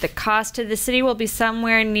cool. The cost to the city will be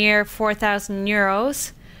somewhere near 4,000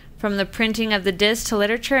 euros, from the printing of the disc to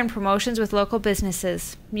literature and promotions with local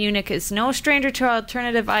businesses. Munich is no stranger to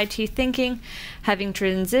alternative IT thinking, having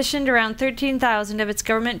transitioned around 13,000 of its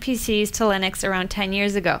government PCs to Linux around 10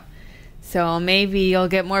 years ago. So maybe you'll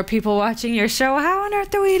get more people watching your show. How on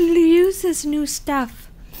earth do we use this new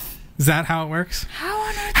stuff? Is that how it works? How on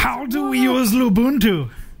earth? How do we use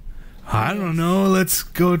Lubuntu? I don't know. Let's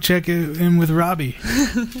go check it in with Robbie.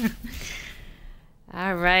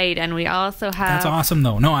 All right. And we also have... That's awesome,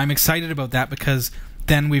 though. No, I'm excited about that because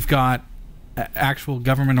then we've got actual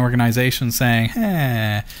government organizations saying,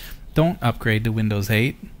 hey, don't upgrade to Windows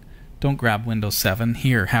 8. Don't grab Windows 7.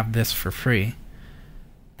 Here, have this for free.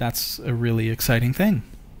 That's a really exciting thing.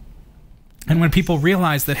 And when people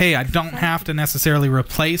realize that, hey, I don't have to necessarily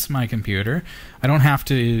replace my computer. I don't have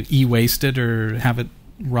to e-waste it or have it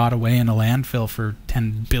rot away in a landfill for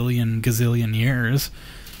 10 billion gazillion years.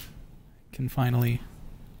 Can finally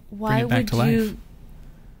bring it back to life. Why would you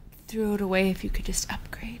throw it away if you could just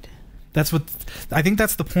upgrade? That's what I think.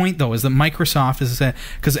 That's the point, though, is that Microsoft is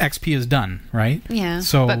because XP is done, right? Yeah.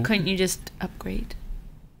 So, but couldn't you just upgrade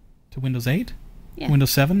to Windows 8? Yeah.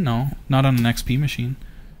 Windows 7? No, not on an XP machine.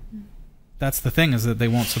 That's the thing, is that they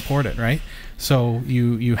won't support it, right? So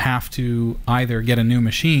you have to either get a new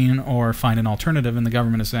machine or find an alternative, and the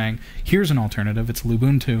government is saying, here's an alternative. It's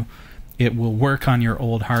Lubuntu. It will work on your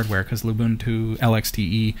old hardware because Lubuntu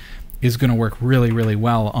LXDE is going to work really, really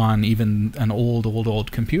well on even an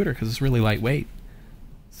old computer because it's really lightweight.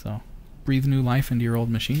 So breathe new life into your old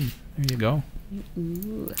machine. There you go.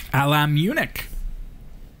 Ooh. A la Munich.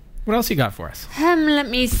 What else you got for us? Let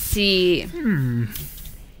me see.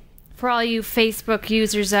 For all you Facebook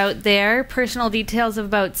users out there, personal details of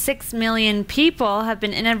about 6 million people have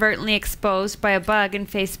been inadvertently exposed by a bug in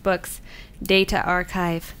Facebook's data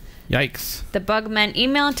archive. Yikes. The bug meant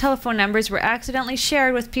email and telephone numbers were accidentally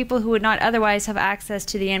shared with people who would not otherwise have access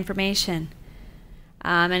to the information.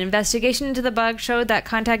 An investigation into the bug showed that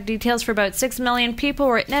contact details for about 6 million people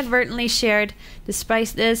were inadvertently shared. Despite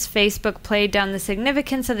this, Facebook played down the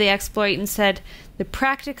significance of the exploit and said the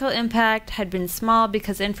practical impact had been small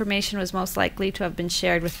because information was most likely to have been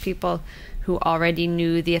shared with people who already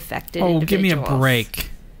knew the affected individuals. Give me a break.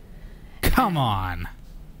 Come on.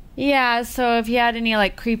 Yeah, so if you had any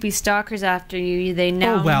creepy stalkers after you, they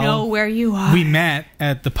now know where you are. We met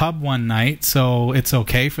at the pub one night, so it's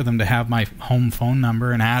okay for them to have my home phone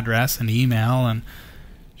number and address and email and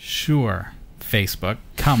sure, Facebook,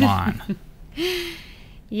 come on.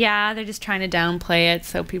 Yeah, they're just trying to downplay it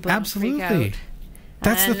so people don't freak out.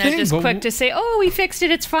 That's and the thing. they're just quick to say, "Oh, we fixed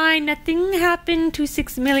it. It's fine. Nothing happened to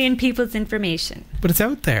 6 million people's information." But it's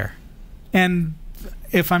out there, and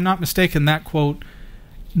if I'm not mistaken, that quote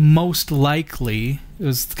most likely, it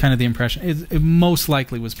was kind of the impression, it most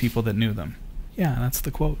likely was people that knew them. Yeah, that's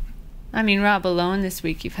the quote. I mean, Rob, alone this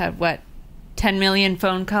week you've had what, 10 million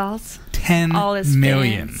phone calls? 10 All his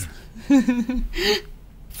million fans.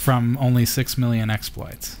 from only 6 million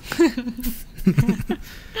exploits.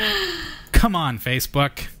 Come on,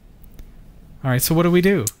 Facebook. All right, so what do we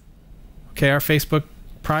do? Okay, our Facebook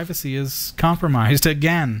privacy is compromised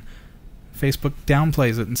again. Facebook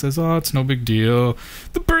downplays it and says, "Oh, it's no big deal.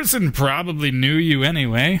 The person probably knew you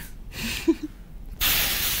anyway."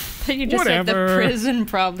 You just said the prison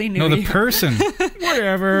probably knew you. No, the person.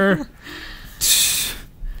 Whatever.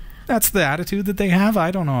 That's the attitude that they have. I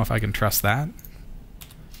don't know if I can trust that.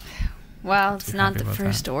 Well, it's not the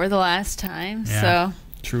first or the last time, yeah, so...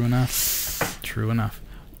 True enough. True enough.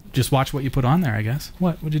 Just watch what you put on there, I guess.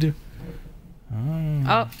 What'd you do?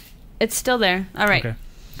 Oh, it's still there. All right. Okay,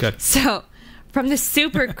 good. So, from the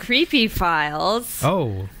super creepy files,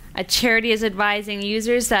 a charity is advising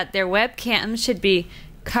users that their webcams should be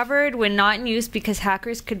covered when not in use because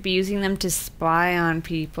hackers could be using them to spy on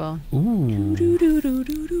people. Ooh.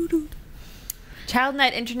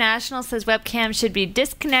 ChildNet International says webcams should be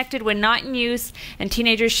disconnected when not in use, and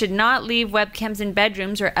teenagers should not leave webcams in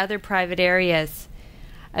bedrooms or other private areas.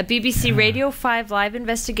 A BBC Radio 5 live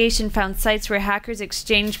investigation found sites where hackers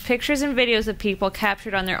exchanged pictures and videos of people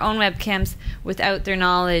captured on their own webcams without their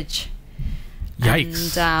knowledge.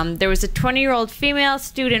 Yikes. And there was a 20-year-old female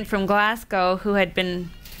student from Glasgow who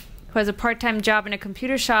has a part-time job in a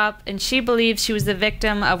computer shop, and she believes she was the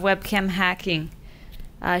victim of webcam hacking.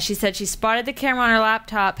 She said she spotted the camera on her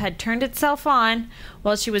laptop had turned itself on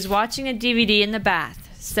while she was watching a DVD in the bath.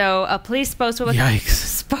 So a police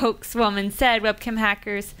spokeswoman said webcam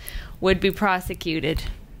hackers would be prosecuted.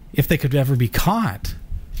 If they could ever be caught.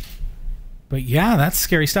 But yeah, that's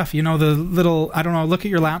scary stuff. You know, the little, I don't know, look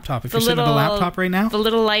at your laptop. If you're sitting at the laptop right now. The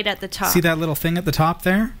little light at the top. See that little thing at the top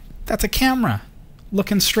there? That's a camera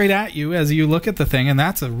looking straight at you as you look at the thing. And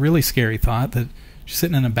that's a really scary thought that you're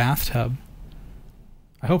sitting in a bathtub.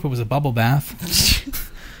 I hope it was a bubble bath.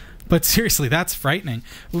 But seriously, that's frightening.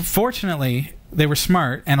 Fortunately, they were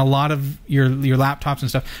smart, and a lot of your laptops and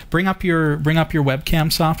stuff, bring up your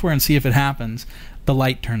webcam software and see if it happens. The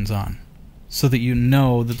light turns on, so that you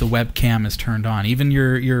know that the webcam is turned on. Even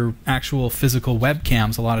your actual physical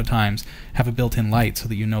webcams a lot of times have a built-in light so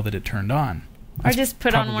that you know that it turned on. Or just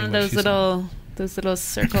put on one of those little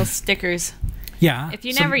circle stickers. Yeah. If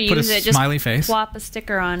you never use it, just smiley face. plop a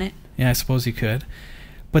sticker on it. Yeah, I suppose you could.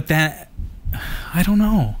 But that, I don't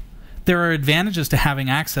know. There are advantages to having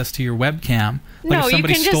access to your webcam. Like if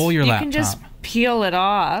somebody stole your laptop. You can just peel it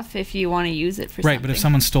off if you want to use it for something. Right, but if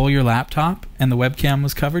someone stole your laptop and the webcam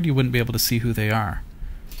was covered, you wouldn't be able to see who they are.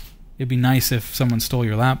 It'd be nice if someone stole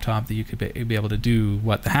your laptop that you could be able to do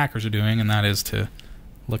what the hackers are doing, and that is to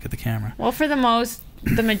look at the camera. Well, for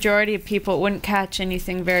the majority of people, it wouldn't catch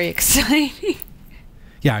anything very exciting.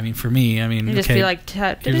 Yeah, I mean, for me, you just be like,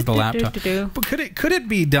 here's the laptop. But could it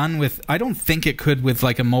be done with? I don't think it could with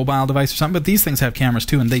like a mobile device or something. But these things have cameras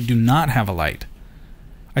too, and they do not have a light.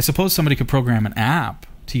 I suppose somebody could program an app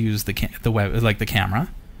to use the web, like the camera,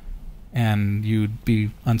 and you'd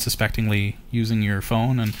be unsuspectingly using your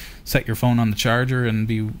phone and set your phone on the charger and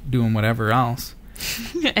be doing whatever else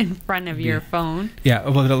in front of your phone. Yeah,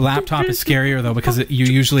 well, the laptop is scarier though because you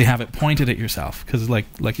usually have it pointed at yourself because,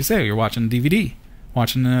 like you say, you're watching a DVD.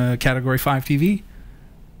 Watching a Category5TV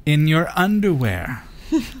in your underwear.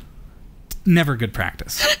 Never good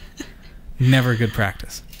practice. Never good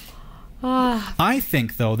practice. I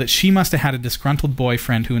think, though, that she must have had a disgruntled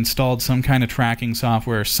boyfriend who installed some kind of tracking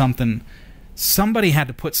software or something. Somebody had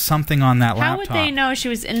to put something on that laptop. How would they know she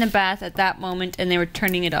was in the bath at that moment and they were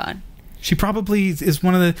turning it on? She probably is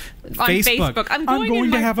one of the Facebook. I'm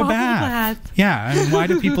going to have a bath. Yeah, I mean, why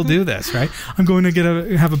do people do this, right? I'm going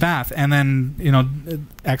to have a bath, and then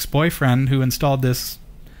ex-boyfriend who installed this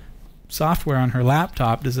software on her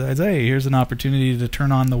laptop decides, hey, here's an opportunity to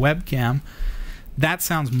turn on the webcam. That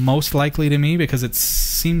sounds most likely to me because it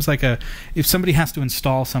seems like if somebody has to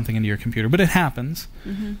install something into your computer, but it happens.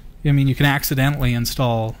 Mm-hmm. I mean, you can accidentally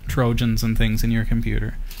install Trojans and things in your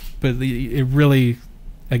computer, but it really,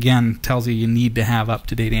 again, tells you need to have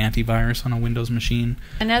up-to-date antivirus on a Windows machine.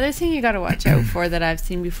 Another thing you got to watch out for that I've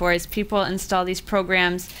seen before is people install these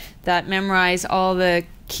programs that memorize all the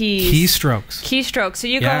keystrokes. So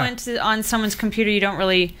you go on someone's computer, you don't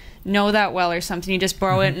really know that well or something, you just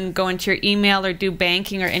borrow it and go into your email or do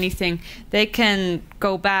banking or anything, they can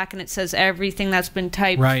go back and it says everything that's been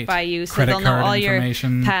typed by you. So Credit they'll know card all your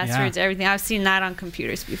information. passwords, everything. I've seen that on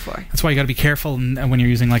computers before. That's why you got to be careful when you're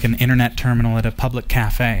using like an internet terminal at a public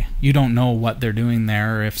cafe. You don't know what they're doing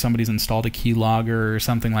there, or if somebody's installed a keylogger or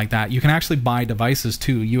something like that. You can actually buy devices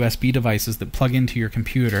too, USB devices that plug into your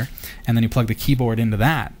computer, and then you plug the keyboard into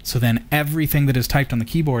that. So then everything that is typed on the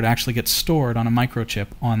keyboard actually gets stored on a microchip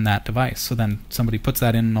on that device. So then somebody puts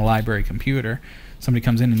that in a library computer, somebody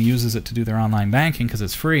comes in and uses it to do their online banking because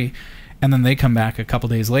it's free, and then they come back a couple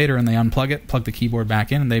days later and they unplug it, plug the keyboard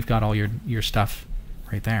back in, and they've got all your stuff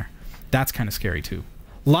right there. That's kind of scary too.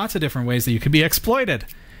 Lots of different ways that you could be exploited.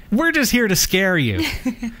 We're just here to scare you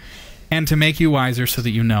and to make you wiser so that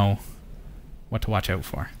you know what to watch out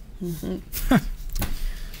for.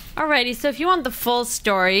 Alrighty, so if you want the full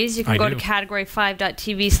stories, you can go to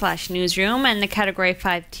category5.tv/newsroom, and the Category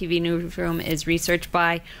 5 TV newsroom is researched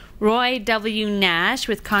by Roy W. Nash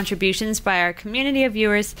with contributions by our community of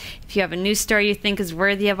viewers. If you have a news story you think is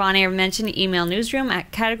worthy of on-air mention, email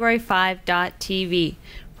newsroom@category5.tv.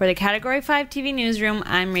 For the Category 5 TV newsroom,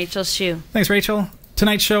 I'm Rachel Shue. Thanks, Rachel.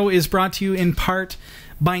 Tonight's show is brought to you in part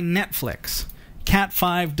by Netflix.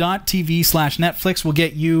 cat5.tv/Netflix will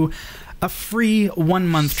get you a free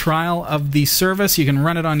 1-month trial of the service. You can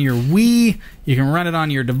run it on your Wii, you can run it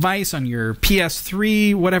on your device, on your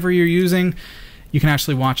PS3, whatever you're using. You can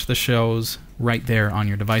actually watch the shows right there on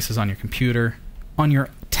your devices, on your computer, on your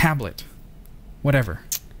tablet, whatever.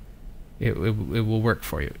 It will work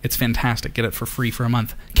for you. It's fantastic. Get it for free for a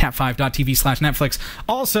month. cat5.tv/Netflix.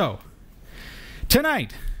 Also,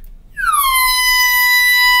 tonight...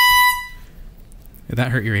 Did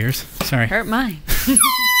that hurt your ears? Sorry. Hurt mine.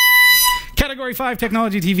 Category 5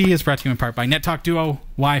 Technology TV is brought to you in part by netTALK Duo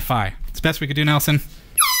Wi-Fi. It's the best we could do, Nelson.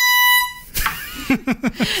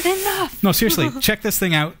 Enough. No, seriously, check this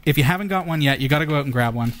thing out. If you haven't got one yet, you got to go out and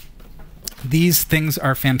grab one. These things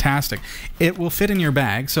are fantastic. It will fit in your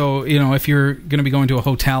bag. So, you know, if you're going to be going to a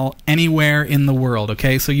hotel anywhere in the world,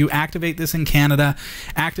 okay? So you activate this in Canada,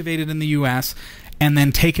 activate it in the US, and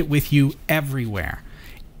then take it with you everywhere.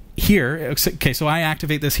 Here, okay, so I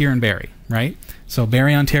activate this here in Barrie, right? So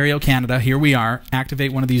Barrie, Ontario, Canada, here we are.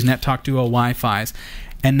 Activate one of these netTALK Duo Wi-Fis.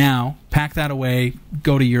 And now, pack that away,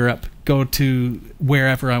 go to Europe, go to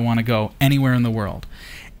wherever I want to go, anywhere in the world.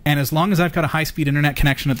 And as long as I've got a high-speed internet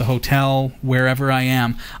connection at the hotel, wherever I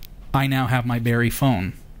am, I now have my Barrie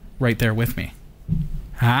phone right there with me.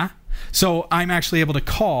 Huh? So I'm actually able to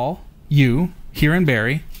call you here in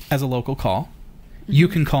Barrie as a local call. You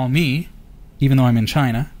can call me, even though I'm in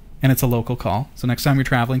China, and it's a local call. So next time you're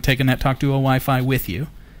traveling, take a netTALK Duo Wi-Fi with you,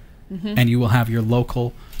 and you will have your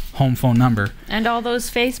local home phone number. And all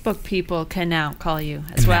those Facebook people can now call you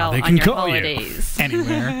as well on your holidays.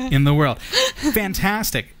 Anywhere in the world.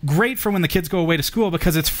 Fantastic. Great for when the kids go away to school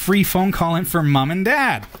because it's free phone calling for mom and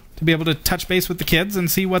dad to be able to touch base with the kids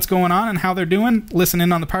and see what's going on and how they're doing, listen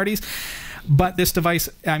in on the parties. But this device,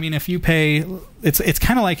 I mean, if you pay, it's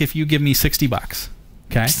kind of like if you give me $60.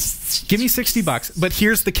 Okay? Give me $60, but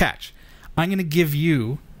here's the catch. I'm going to give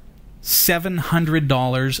you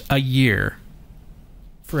 $700 a year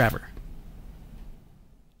forever.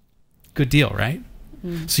 Good deal, right?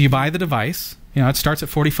 So you buy the device. You know, it starts at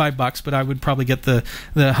 $45, but I would probably get the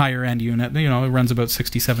higher end unit. You know, it runs about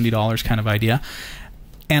 $60, $70 kind of idea.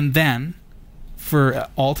 And then, for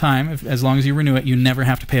all time, as long as you renew it, you never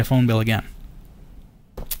have to pay a phone bill again.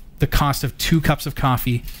 The cost of 2 cups of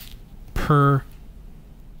coffee per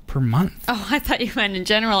month. Oh, I thought you meant in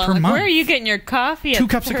general. Per I'm like, month. where are you getting your coffee? 2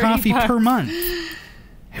 cups of coffee per month.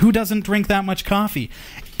 Who doesn't drink that much coffee?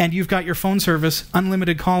 And you've got your phone service,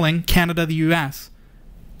 unlimited calling, Canada, the US,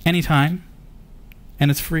 anytime,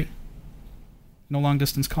 and it's free. No long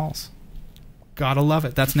distance calls. Gotta love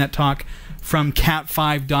it. That's netTALK from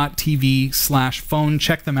cat5.tv/phone.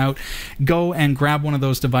 Check them out. Go and grab one of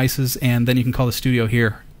those devices, and then you can call the studio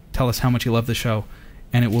here. Tell us how much you love the show,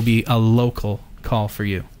 and it will be a local call for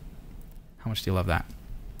you. How much do you love that?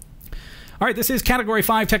 All right, this is Category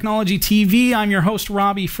 5 Technology TV. I'm your host,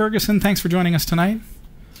 Robbie Ferguson. Thanks for joining us tonight.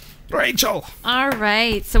 Rachel. All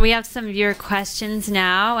right, so we have some viewer questions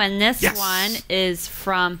now, and this one is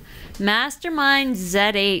from Mastermind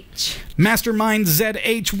ZH. Mastermind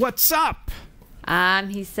ZH, what's up?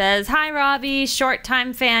 He says, "Hi, Robbie.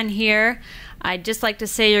 Short-time fan here. I'd just like to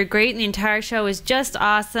say you're great, and the entire show is just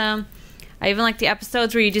awesome. I even like the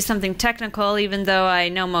episodes where you do something technical, even though I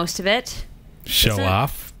know most of it." Show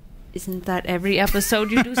off. Isn't that every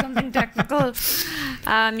episode you do something technical?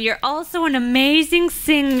 You're also an amazing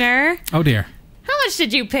singer. Oh, dear. much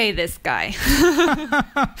did you pay this guy?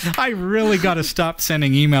 I really got to stop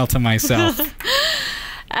sending email to myself.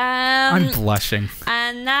 I'm blushing.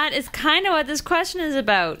 And that is kind of what this question is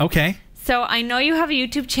about. Okay. So I know you have a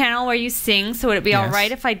YouTube channel where you sing, so would it be all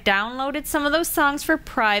right if I downloaded some of those songs for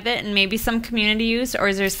private and maybe some community use, or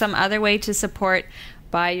is there some other way to support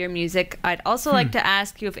buy your music? I'd also like to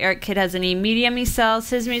ask you if Eric Kidd has any medium he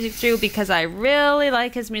sells his music through, because I really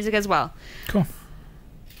like his music as well. Cool.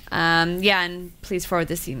 Yeah, and please forward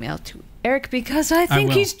this email to Eric, because I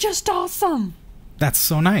think he's just awesome. That's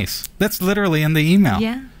so nice. That's literally in the email.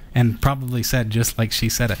 Yeah. And probably said just like she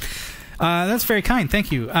said it. That's very kind.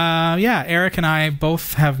 Thank you. Yeah, Eric and I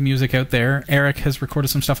both have music out there. Eric has recorded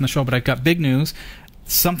some stuff in the show, but I've got big news.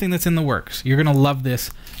 Something that's in the works. You're going to love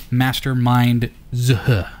this. Mastermind.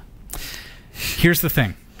 Here's the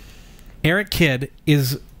thing. Eric Kidd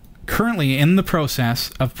is currently in the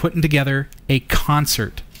process of putting together a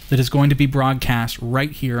concert that is going to be broadcast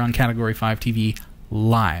right here on Category 5 TV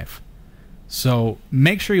live. So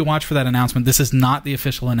make sure you watch for that announcement. This is not the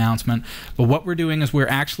official announcement, but what we're doing is we're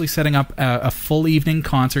actually setting up a full evening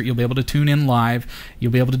concert. You'll be able to tune in live.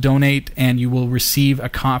 You'll be able to donate, and you will receive a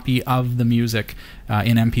copy of the music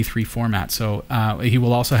in MP3 format. So he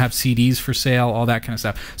will also have CDs for sale, all that kind of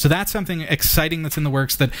stuff. So that's something exciting that's in the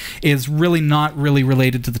works that is really not really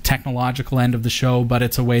related to the technological end of the show, but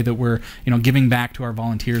it's a way that we're giving back to our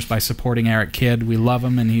volunteers by supporting Eric Kidd. We love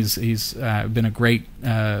him, and he's been a great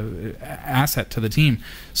asset to the team.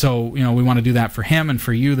 So we want to do that for him and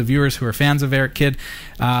for you, the viewers who are fans of Eric Kidd.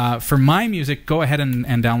 For my music, go ahead and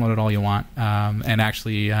download it all you want. And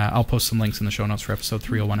actually, I'll post some links in the show notes for episode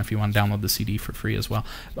 301 if you want to download the CD for free as well.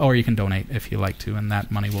 Or you can donate if you like to, and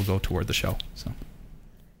that money will go toward the show. So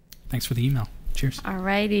thanks for the email. Cheers.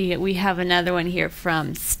 Alrighty, we have another one here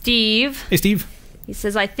from Steve. Hey, Steve. He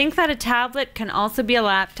says, I think that a tablet can also be a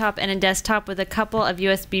laptop and a desktop with a couple of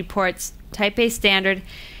USB ports, Type A standard,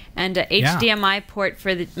 and a HDMI port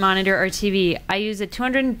for the monitor or TV. I use a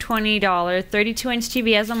 $220 32-inch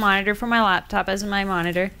TV as a monitor for my laptop as my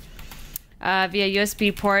monitor via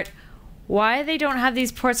USB port. Why they don't have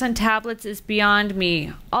these ports on tablets is beyond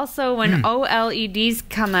me. Also, when OLEDs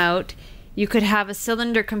come out, you could have a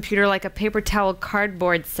cylinder computer like a paper towel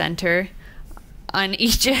cardboard center on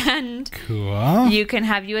each end. Cool. You can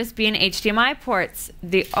have USB and HDMI ports.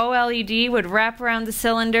 The OLED would wrap around the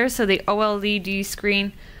cylinder, so the OLED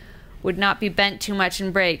screen would not be bent too much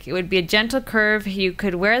and break. It would be a gentle curve. You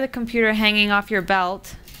could wear the computer hanging off your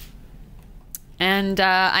belt. And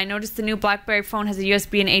I noticed the new BlackBerry phone has a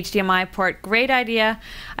USB and HDMI port. Great idea.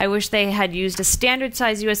 I wish they had used a standard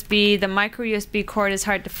size USB. The micro USB cord is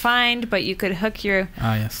hard to find, but you could hook your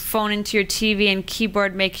phone into your TV and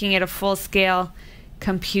keyboard, making it a full-scale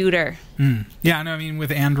computer. Yeah, no, I mean,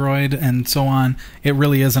 with Android and so on, it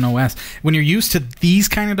really is an OS. When you're used to these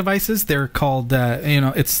kind of devices, they're called,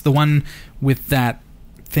 it's the one with that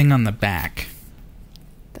thing on the back.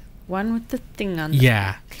 The one with the thing on the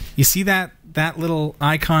back. You see that little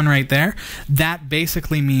icon right there? That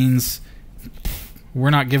basically means we're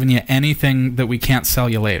not giving you anything that we can't sell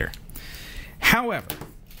you later. However,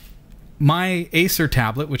 my Acer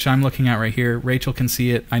tablet, which I'm looking at right here, Rachel can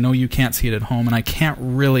see it. I know you can't see it at home, and I can't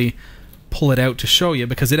really pull it out to show you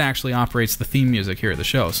because it actually operates the theme music here at the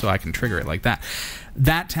show, so I can trigger it like that.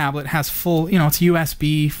 That tablet has full, it's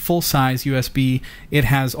USB, full-size USB. It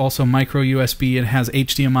has also micro USB. It has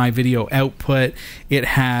HDMI video output. It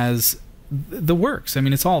has the works. I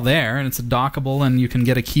mean, it's all there, and it's a dockable, and you can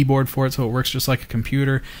get a keyboard for it, so it works just like a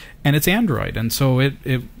computer, and it's Android, and so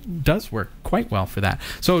it does work quite well for that.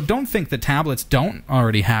 So don't think that tablets don't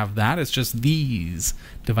already have that. It's just these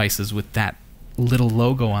devices with that little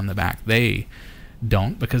logo on the back. They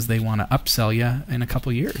don't, because they want to upsell you in a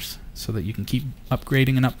couple years so that you can keep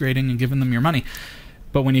upgrading and giving them your money.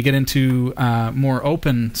 But when you get into more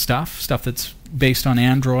open stuff that's based on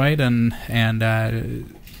Android and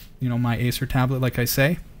my Acer tablet, like I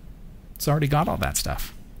say, it's already got all that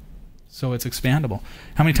stuff. So it's expandable.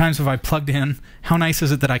 How many times have I plugged in? How nice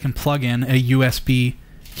is it that I can plug in a USB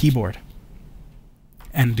keyboard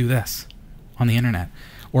and do this on the internet?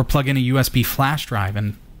 Or plug in a USB flash drive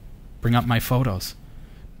and bring up my photos.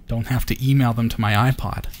 Don't have to email them to my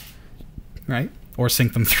iPod, right? Or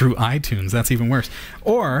sync them through iTunes. That's even worse.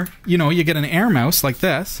 Or, you get an Air mouse like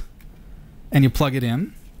this, and you plug it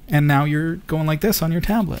in, and now you're going like this on your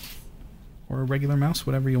tablet. Or a regular mouse,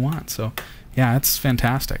 whatever you want. So, yeah, it's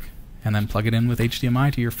fantastic. And then plug it in with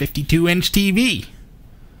HDMI to your 52-inch TV.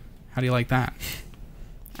 How do you like that?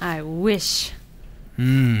 I wish.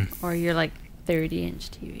 Or your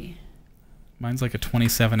 30-inch TV. Mine's like a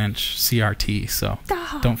 27-inch CRT, so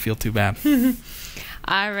don't feel too bad.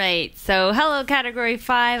 All right. So, hello, Category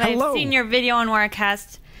 5. Hello. I've seen your video on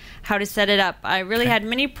Wirecast, how to set it up. I really had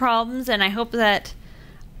many problems, and I hope that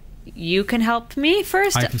you can help me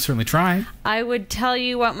first. I can certainly try. I would tell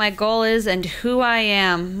you what my goal is and who I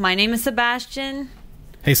am. My name is Sebastian.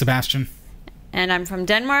 Hey, Sebastian. And I'm from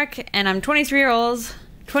Denmark, and I'm 23 years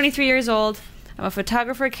old. I'm a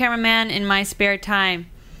photographer, cameraman in my spare time.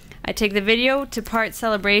 I take the video to part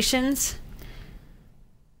celebrations.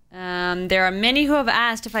 There are many who have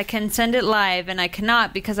asked if I can send it live, and I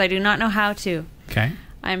cannot because I do not know how to. Okay.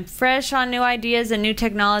 I'm fresh on new ideas and new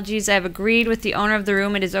technologies. I have agreed with the owner of the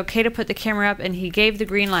room it is okay to put the camera up, and he gave the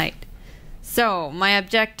green light. So, my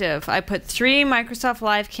objective, I put 3 Microsoft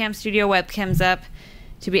Lifecam Studio webcams up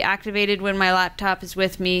to be activated when my laptop is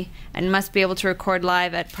with me and must be able to record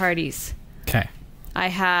live at parties. Okay. I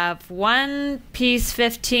have one piece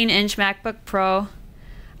 15-inch MacBook Pro,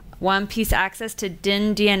 one piece access to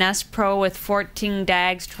DynDNS Pro with 14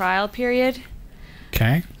 DAGs trial period.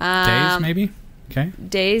 Okay. Days, maybe? Okay.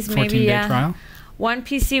 Days, maybe, 14-day trial. One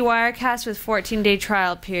PC Wirecast with 14-day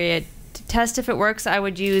trial period. To test if it works, I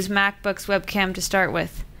would use MacBook's webcam to start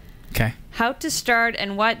with. Okay. How to start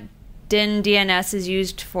and what DynDNS is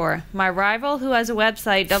used for. My rival, who has a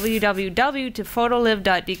website,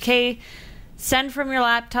 www.photolive.dk, send from your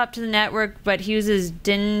laptop to the network, but he uses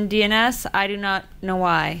DynDNS. I do not know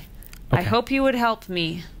why. Okay. I hope you would help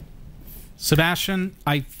me. Sebastian,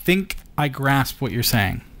 I think I grasp what you're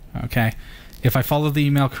saying. Okay. If I follow the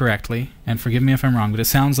email correctly, and forgive me if I'm wrong, but it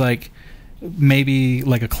sounds like maybe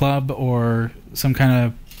like a club or some kind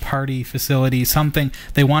of party facility, something.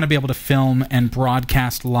 They want to be able to film and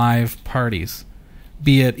broadcast live parties,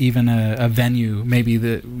 be it even a venue, maybe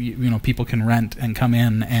that people can rent and come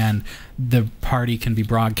in, and the party can be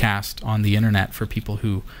broadcast on the internet for people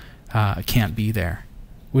who can't be there,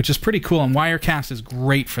 which is pretty cool. And Wirecast is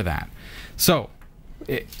great for that. So,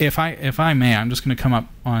 if I may, I'm just going to come up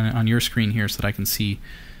on your screen here so that I can see.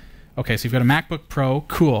 Okay, so you've got a MacBook Pro.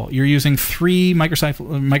 Cool. You're using 3 Microsoft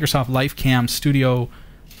Lifecam Studio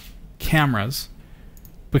cameras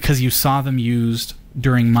because you saw them used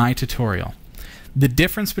during my tutorial. The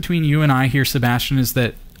difference between you and I here, Sebastian, is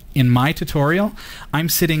that in my tutorial, I'm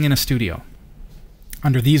sitting in a studio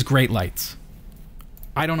under these great lights.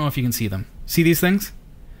 I don't know if you can see them. See these things?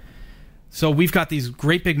 So we've got these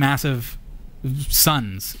great big massive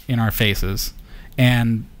suns in our faces,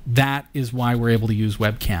 and that is why we're able to use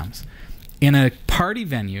webcams. In a party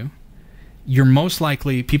venue, you're most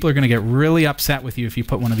likely, people are going to get really upset with you if you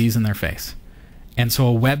put one of these in their face. And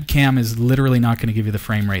so a webcam is literally not going to give you the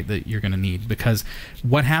frame rate that you're going to need, because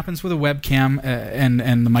what happens with a webcam,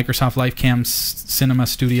 and the Microsoft Lifecam Cinema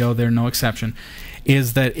Studio, they're no exception,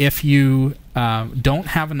 is that if you don't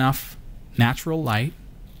have enough natural light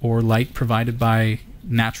or light provided by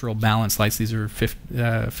natural balance lights, these are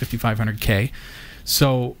 5500K,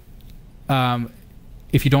 so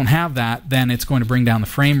if you don't have that, then it's going to bring down the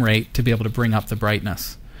frame rate to be able to bring up the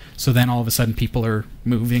brightness. So then all of a sudden people are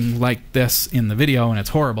moving like this in the video, and it's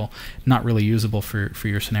horrible, not really usable for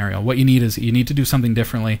your scenario. What you need is you need to do something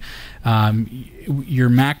differently. Your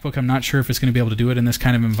MacBook, I'm not sure if it's going to be able to do it in this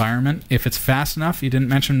kind of environment. If it's fast enough, you didn't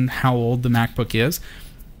mention how old the MacBook is.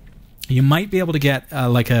 You might be able to get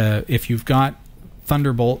if you've got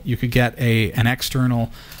Thunderbolt, you could get an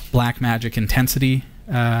external Blackmagic intensity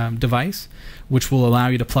device, which will allow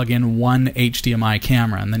you to plug in one HDMI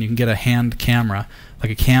camera, and then you can get a hand camera,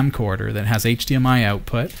 like a camcorder that has HDMI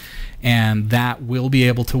output, and that will be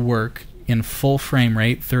able to work in full frame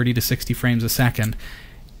rate, 30 to 60 frames a second,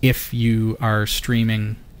 if you are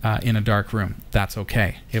streaming in a dark room. That's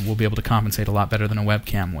okay. It will be able to compensate a lot better than a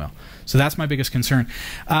webcam will. So that's my biggest concern,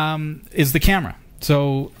 is the camera.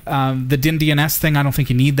 So the DynDNS thing, I don't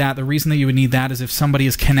think you need that. The reason that you would need that is if somebody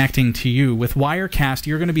is connecting to you. With Wirecast,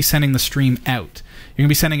 you're going to be sending the stream out. You're going to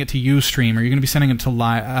be sending it to Ustream, or you're going to be sending it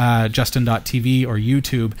to Justin.tv or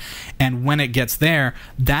YouTube. And when it gets there,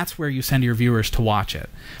 that's where you send your viewers to watch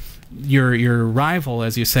it. Your rival,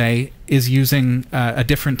 as you say, is using a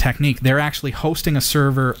different technique. They're actually hosting a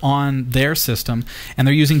server on their system, and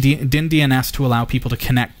they're using DynDNS to allow people to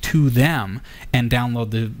connect to them and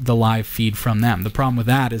download the live feed from them. The problem with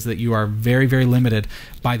that is that you are very, very limited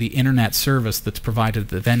by the internet service that's provided at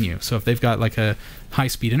the venue. So if they've got like a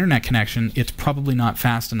high-speed internet connection, it's probably not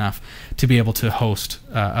fast enough to be able to host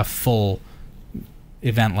a full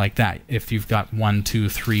event like that if you've got 1, 2,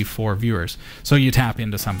 3, 4 viewers. So you tap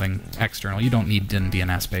into something external. You don't need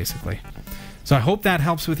DynDNS, basically. So I hope that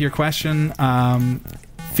helps with your question.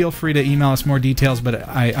 Feel free to email us more details, but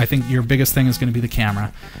I think your biggest thing is going to be the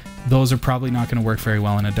camera. those are probably not going to work very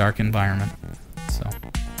well in a dark environment. So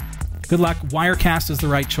good luck. Wirecast is the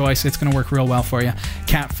right choice. It's going to work real well for you.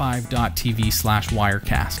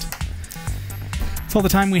 cat5.tv/Wirecast. That's all the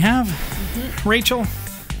time we have. Rachel,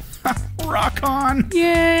 rock on.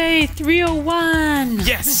 Yay, 301.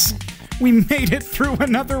 Yes, we made it through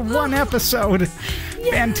another one episode.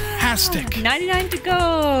 Yeah. Fantastic. 99 to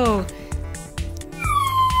go.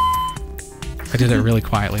 I did it really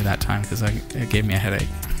quietly that time because it gave me a headache.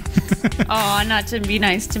 Oh, not to be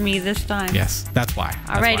nice to me this time. Yes, that's why.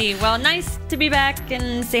 Alrighty, well, nice to be back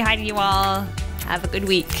and say hi to you all. Have a good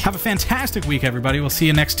week. Have a fantastic week, everybody. We'll see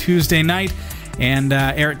you next Tuesday night. And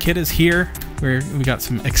Eric Kidd is here. We got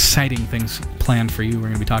some exciting things planned for you. We're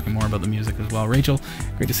going to be talking more about the music as well. Rachel,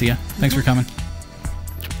 great to see you. Thanks for coming.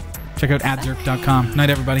 Check out adzerk.com. Night,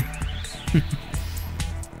 everybody.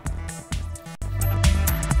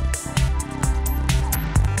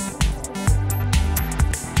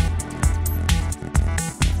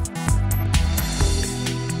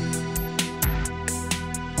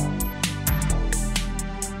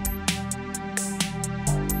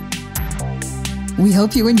 We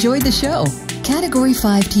hope you enjoyed the show. Category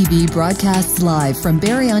 5 TV broadcasts live from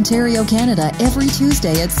Barrie, Ontario, Canada every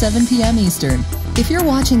Tuesday at 7 p.m. Eastern. If you're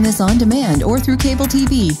watching this on demand or through cable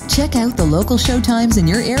TV, check out the local showtimes in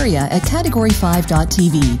your area at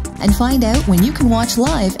Category5.TV and find out when you can watch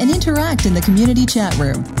live and interact in the community chat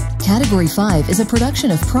room. Category 5 is a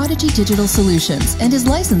production of Prodigy Digital Solutions and is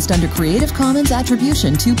licensed under Creative Commons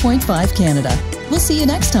Attribution 2.5 Canada. We'll see you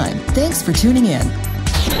next time. Thanks for tuning in.